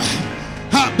 Yeah,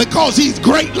 because he's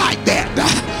great like that.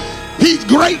 He's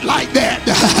great like that.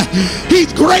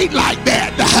 He's great like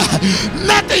that.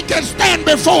 Nothing can stand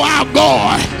before our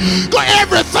God.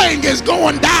 Everything is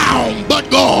going down but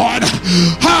God.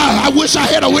 I wish I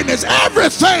had a witness.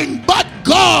 Everything but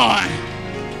God.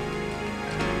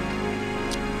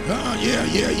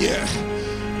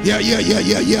 Yeah.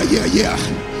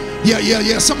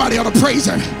 Somebody ought to praise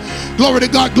him. Glory to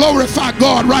God. Glorify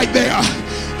God right there.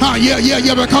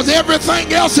 Because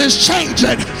everything else is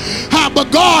changing. But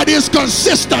God is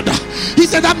consistent. He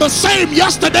said, I'm the same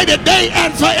yesterday, today,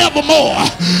 and forevermore.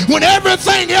 When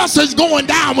everything else is going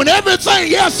down, when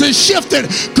everything else is shifting,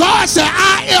 God said,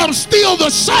 I am still the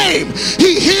same.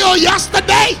 He healed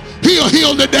yesterday, he'll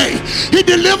heal today. He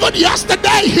delivered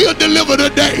yesterday, he'll deliver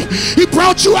today. He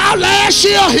brought you out last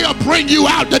year, he'll bring you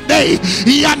out today.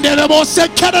 I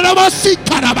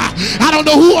don't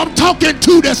know who I'm talking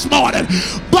to this morning,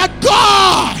 but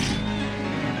God.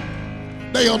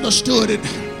 They understood it.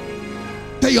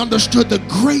 They understood the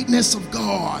greatness of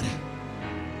God.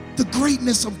 The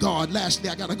greatness of God. Lastly,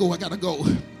 I gotta go.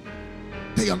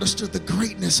 They understood the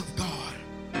greatness of God.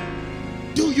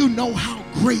 Do you know how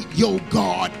great your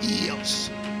God is?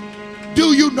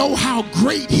 Do you know how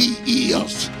great he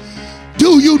is?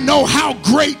 Do you know how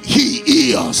great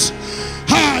he is?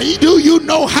 Do you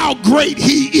know how great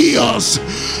he is?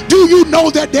 Do you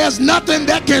know that there's nothing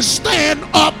that can stand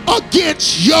up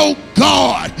against your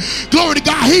God? Glory to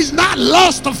God. He's not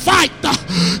lost the fight.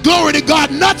 Glory to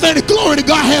God. Nothing, glory to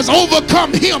God, has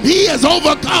overcome him. He has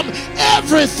overcome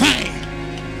everything.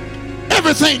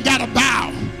 Everything got to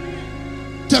bow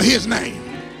to his name.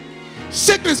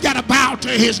 Sickness got to bow to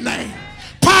his name.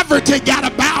 Poverty got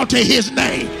to bow to his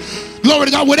name. Glory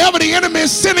to God. Whatever the enemy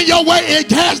is sending your way,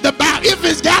 it has to bow. If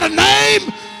it's got a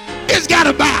name, it's got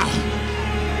to bow.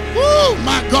 Woo,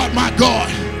 my God, my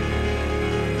God.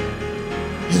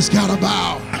 It's got to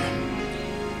bow.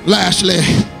 Lastly,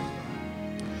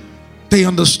 they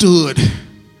understood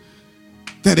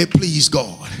that it pleased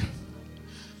God.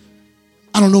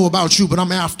 I don't know about you, but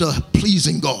I'm after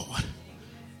pleasing God.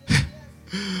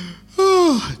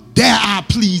 Dare I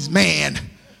please man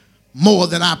more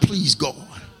than I please God.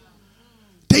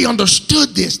 They understood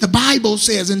this. The Bible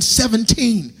says in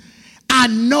 17, I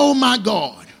know, my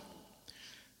God,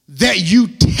 that you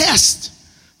test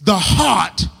the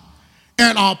heart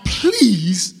and are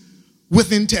pleased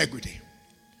with integrity.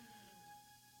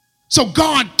 So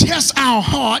God tests our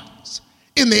hearts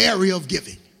in the area of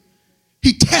giving.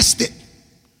 He tests it.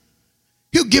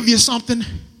 He'll give you something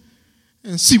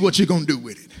and see what you're going to do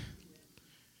with it.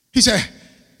 He said,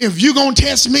 if you're going to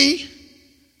test me,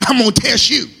 I'm going to test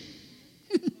you.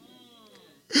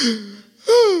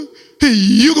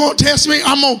 You're going to test me,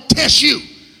 I'm going to test you.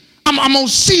 I'm going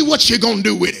to see what you're going to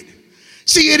do with it.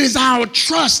 See, it is our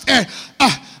trust and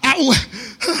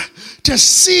to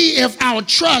see if our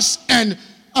trust and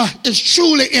is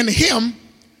truly in him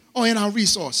or in our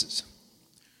resources.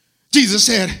 Jesus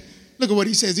said, look at what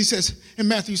he says. He says in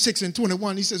Matthew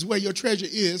 6:21, he says, where your treasure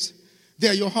is,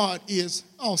 there your heart is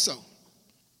also.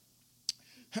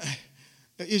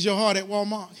 Is your heart at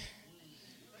Walmart?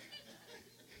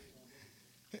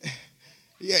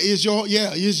 Is your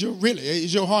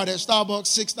heart at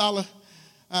Starbucks? $6?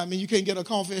 I mean, you can't get a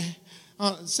coffee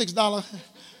 $6.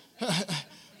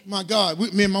 My God,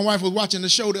 me and my wife was watching the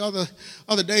show the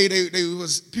other day.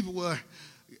 People were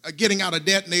getting out of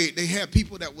debt, and they had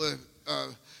people that were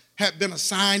had been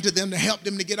assigned to them to help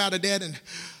them to get out of debt. And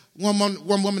one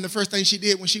woman, the first thing she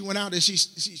did when she went out is she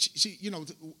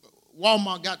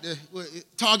Walmart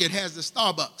Target has the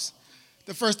Starbucks.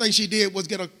 The first thing she did was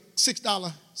get a $6,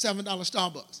 $7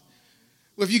 Starbucks.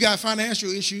 Well, if you got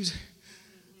financial issues,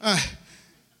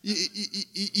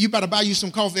 You better buy you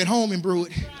some coffee at home and brew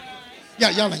it. Yeah,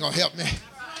 y'all ain't gonna help me.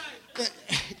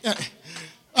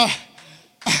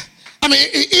 I mean,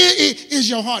 is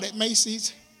your heart at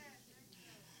Macy's?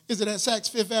 Is it at Saks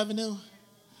Fifth Avenue?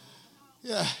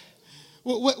 Yeah.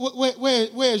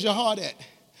 Where's your heart at?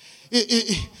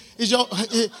 Is your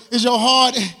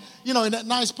heart, in that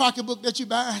nice pocketbook that you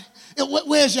buy?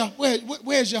 Where's your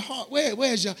heart?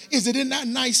 Where's your? Is it in that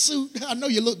nice suit? I know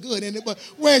you look good in it, but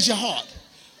where's your heart?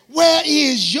 Where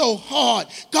is your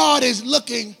heart? God is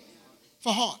looking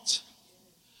for hearts.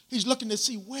 He's looking to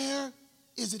see where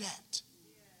is it at.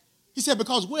 He said,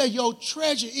 because where your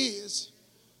treasure is,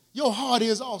 your heart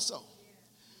is also.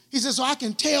 He said, so I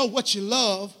can tell what you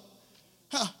love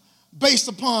based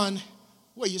upon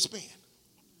where you spend,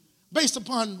 based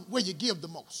upon where you give the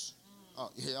most. Oh,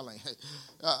 yeah, y'all ain't.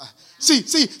 See,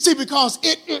 because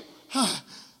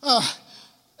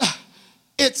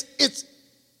it's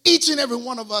each and every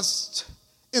one of us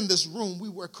in this room, we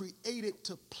were created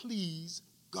to please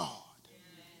God.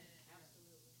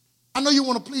 I know you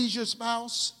want to please your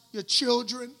spouse, your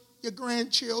children, your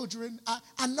grandchildren.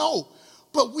 I know,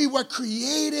 but we were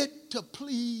created to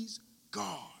please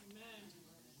God.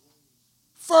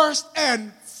 First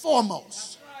and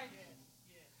foremost.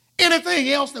 Anything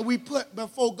else that we put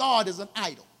before God is an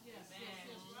idol.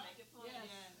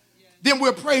 Then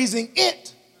we're praising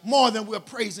it more than we're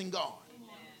praising God.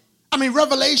 I mean,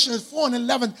 Revelation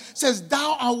 4:11 says,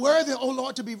 thou art worthy, O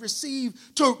Lord, to be received,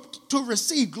 to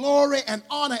receive glory and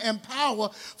honor and power,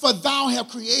 for thou hast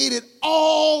created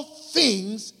all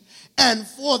things, and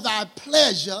for thy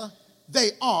pleasure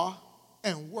they are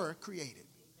and were created.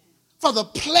 For the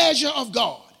pleasure of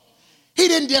God. He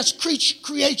didn't just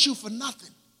create you for nothing.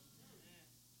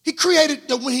 He created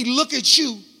that when he look at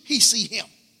you, he see him.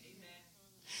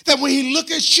 That when he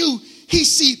look at you, he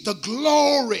see the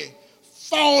glory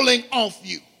falling off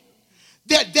you.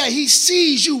 That he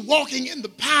sees you walking in the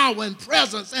power and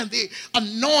presence and the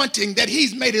anointing that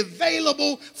he's made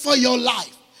available for your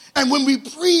life. And when we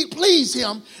please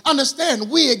him, understand,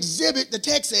 we exhibit, the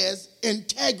text says,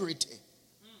 integrity.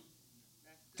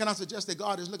 Can I suggest that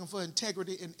God is looking for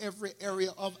integrity in every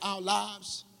area of our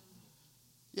lives?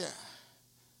 Yeah.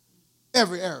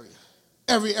 Every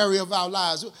area of our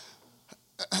lives,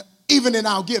 even in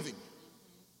our giving.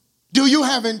 Do you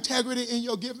have integrity in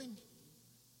your giving?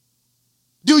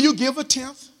 Do you give a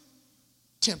tenth?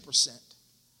 10%.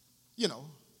 You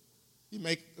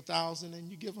make 1,000 and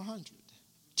you give 100.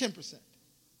 10%.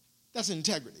 That's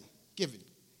integrity, giving.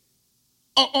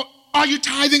 Or are you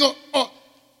tithing or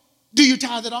do you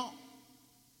tithe at all?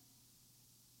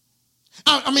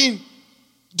 I mean,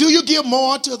 do you give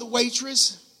more to the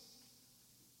waitress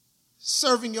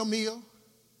serving your meal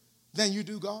than you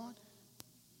do God?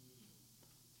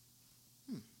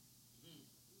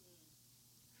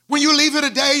 When you leave here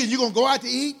today and you're going to go out to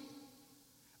eat,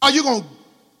 are you going to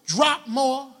drop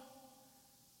more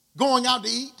going out to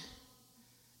eat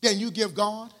than you give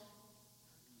God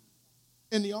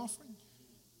in the offering?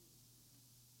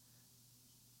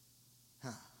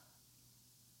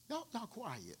 Y'all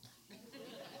quiet.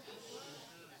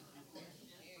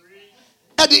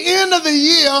 At the end of the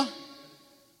year,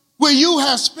 will you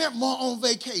have spent more on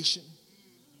vacation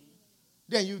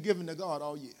than you've given to God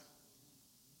all year?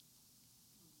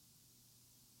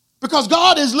 Because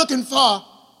God is looking for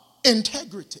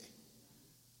integrity.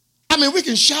 I mean, we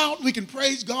can shout, we can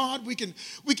praise God, we can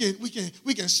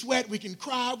sweat, we can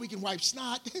cry, we can wipe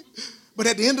snot. But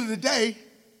at the end of the day,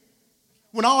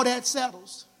 when all that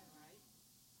settles,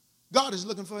 God is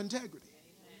looking for integrity.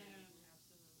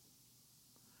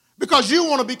 Because you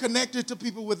want to be connected to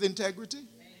people with integrity.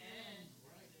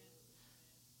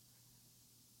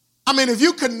 I mean, if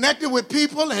you're connected with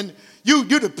people and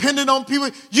you're dependent on people,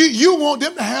 you want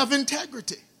them to have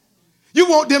integrity. You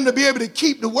want them to be able to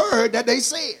keep the word that they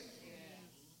said.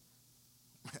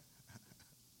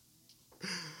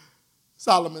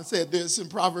 Solomon said this in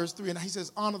Proverbs 3, and he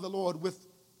says, honor the Lord with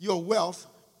your wealth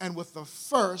and with the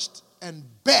first and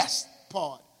best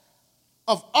part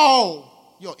of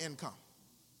all your income.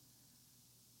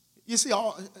 You see,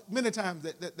 many times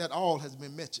that all has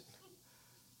been mentioned.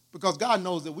 Because God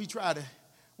knows that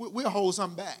we'll hold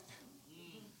something back.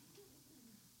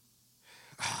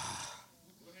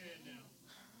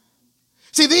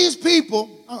 See, these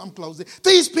people, I'm closing.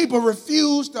 These people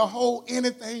refused to hold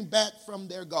anything back from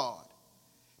their God.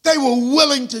 They were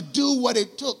willing to do what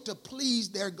it took to please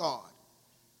their God.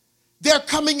 They're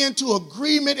coming into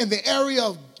agreement in the area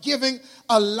of giving,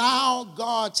 allow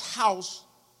God's house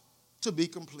to be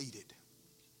completed.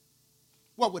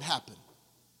 What would happen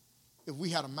if we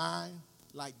had a mind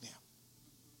like them?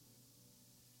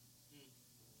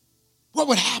 What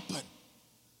would happen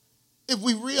if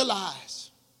we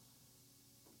realize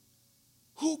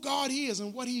who God is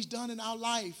and what he's done in our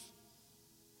life?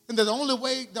 And that the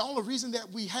only reason that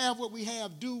we have what we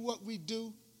have, do what we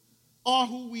do, are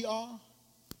who we are,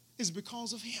 is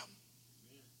because of him.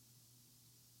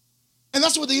 And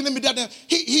that's what the enemy does.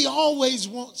 He always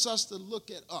wants us to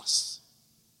look at us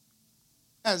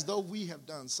as though we have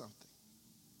done something.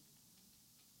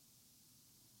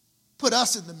 Put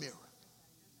us in the mirror.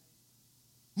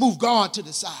 Move God to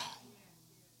the side.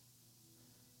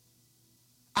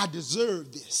 I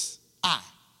deserve this.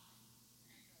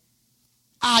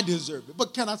 I deserve it.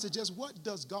 But can I suggest, what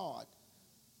does God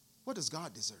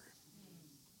deserve?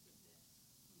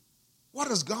 What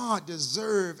does God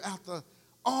deserve after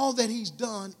all that he's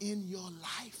done in your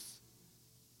life?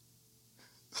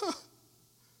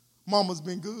 Mama's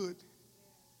been good.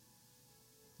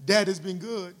 Daddy's been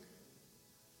good.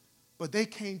 But they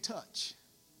can't touch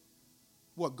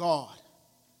what God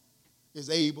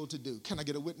is able to do. Can I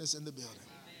get a witness in the building?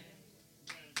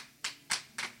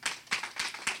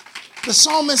 The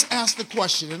psalmist asked the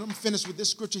question, and I'm finished with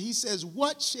this scripture. He says,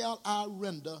 what shall I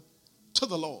render to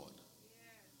the Lord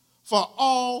for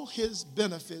all his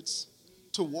benefits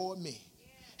toward me?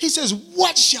 He says,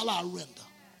 what shall I render?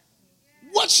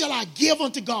 What shall I give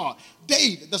unto God?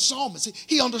 David, the psalmist,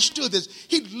 he understood this.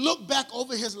 He looked back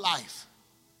over his life.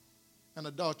 An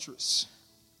adulteress,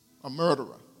 a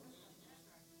murderer,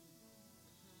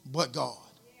 but God.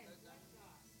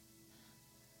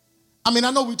 I mean,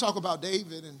 I know we talk about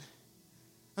David, and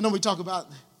I know we talk about,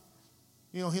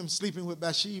 him sleeping with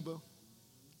Bathsheba.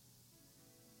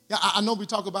 Yeah, I know we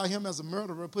talk about him as a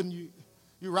murderer, putting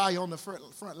Uriah on the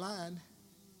front line.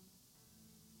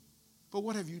 But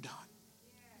what have you done?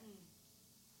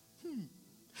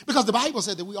 Because the Bible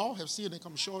said that we all have sinned and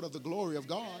come short of the glory of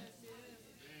God.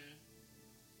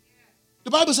 The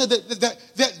Bible said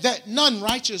that none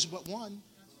righteous but one.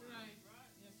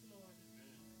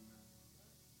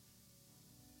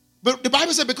 But the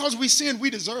Bible said because we sinned,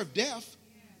 we deserve death.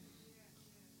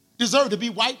 Deserve to be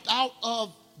wiped out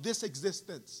of this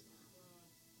existence.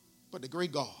 But the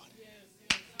great God,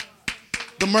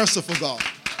 the merciful God,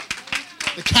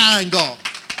 the kind God,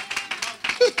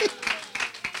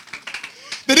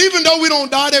 that even though we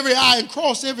don't dot every I and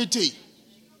cross every T,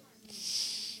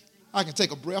 I can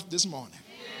take a breath this morning.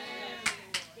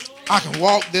 I can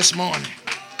walk this morning.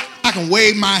 I can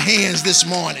wave my hands this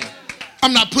morning.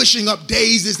 I'm not pushing up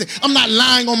days. I'm not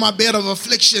lying on my bed of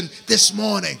affliction this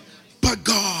morning. But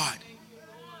God,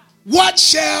 what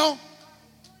shall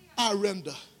I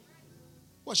render?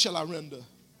 What shall I render?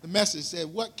 The message said,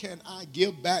 what can I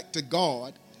give back to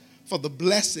God for the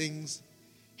blessings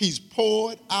he's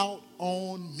poured out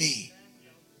on me?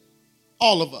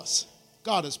 All of us.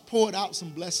 God has poured out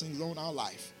some blessings on our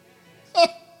life.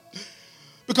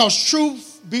 Because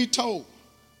truth be told,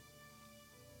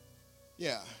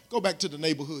 go back to the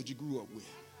neighborhood you grew up with.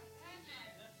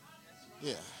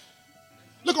 Yeah.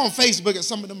 Look on Facebook at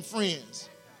some of them friends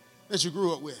that you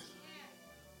grew up with.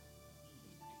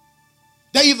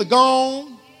 They either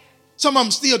gone, some of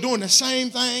them still doing the same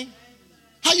thing.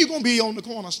 How you going to be on the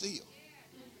corner still?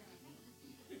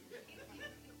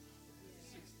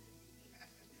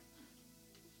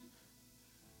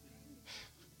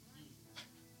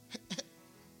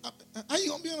 How you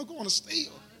going to be on the corner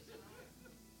still?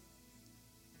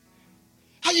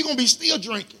 How you going to be still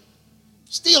drinking,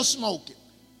 still smoking?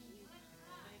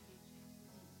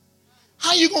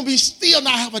 How you going to be still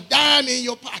not have a dime in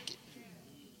your pocket?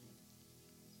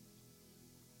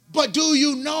 But do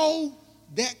you know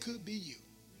that could be you?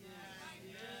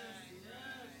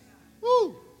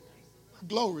 Woo.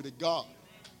 Glory to God.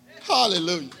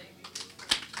 Hallelujah.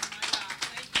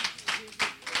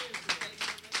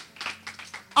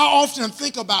 I often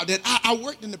think about that. I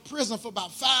worked in the prison for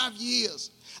about 5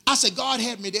 years. I said, God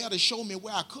had me there to show me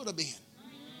where I could have been.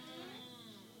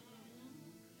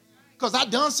 Because I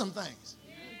done some things.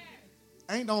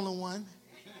 I ain't the only one.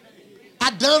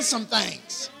 I done some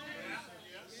things.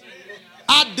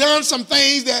 I done some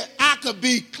things that I could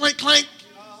be clink, clink,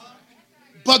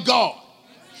 but God.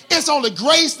 It's only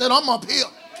grace that I'm up here.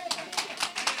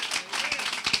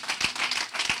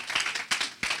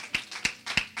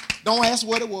 Don't ask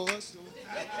what it was.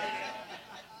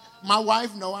 My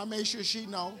wife know. I made sure she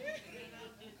know.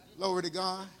 Glory to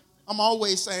God. I'm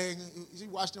always saying, she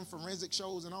watched them forensic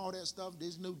shows and all that stuff,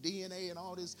 this new DNA and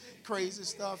all this crazy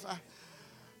stuff.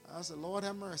 I said, Lord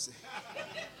have mercy.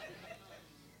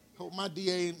 Hope my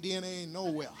DNA ain't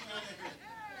nowhere.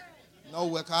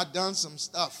 Nowhere, because I done some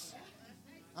stuff.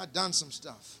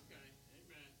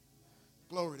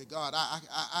 Glory to God.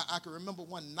 I can remember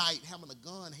one night having a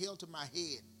gun held to my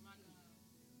head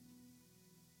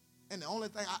And the only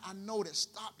thing I know that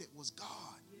stopped it was God.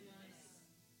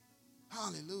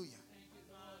 Hallelujah.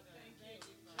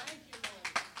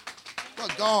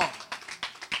 But God.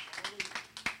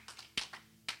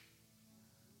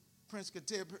 Prince could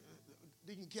tell,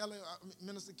 Deacon Kelly,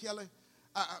 Minister Kelly,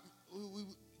 we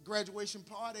graduation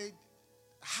party,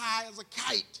 high as a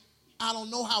kite. I don't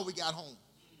know how we got home.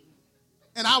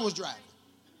 And I was driving.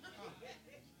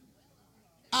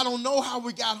 I don't know how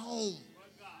we got home.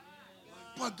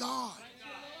 But God.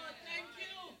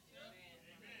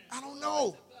 I don't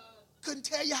know. Couldn't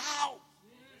tell you how.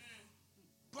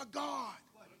 But God.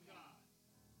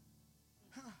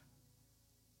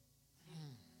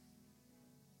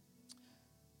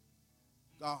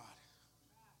 God,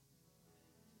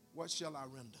 what shall I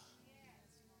render?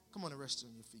 Come on and rest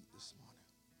on your feet this morning.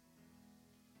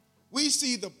 We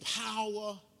see the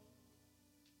power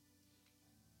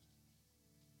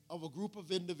of a group of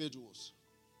individuals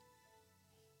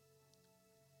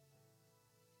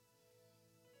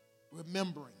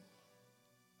remembering,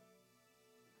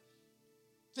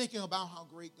 thinking about how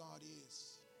great God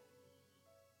is.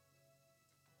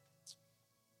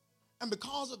 And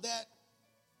because of that,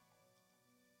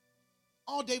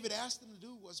 all David asked them to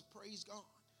do was praise God.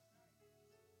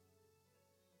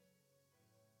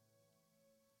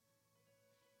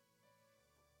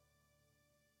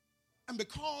 And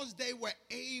because they were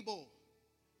able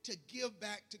to give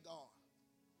back to God,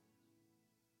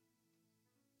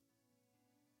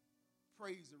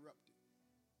 praise erupted.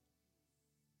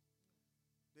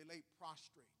 They lay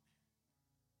prostrate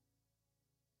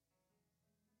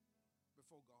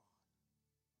before God.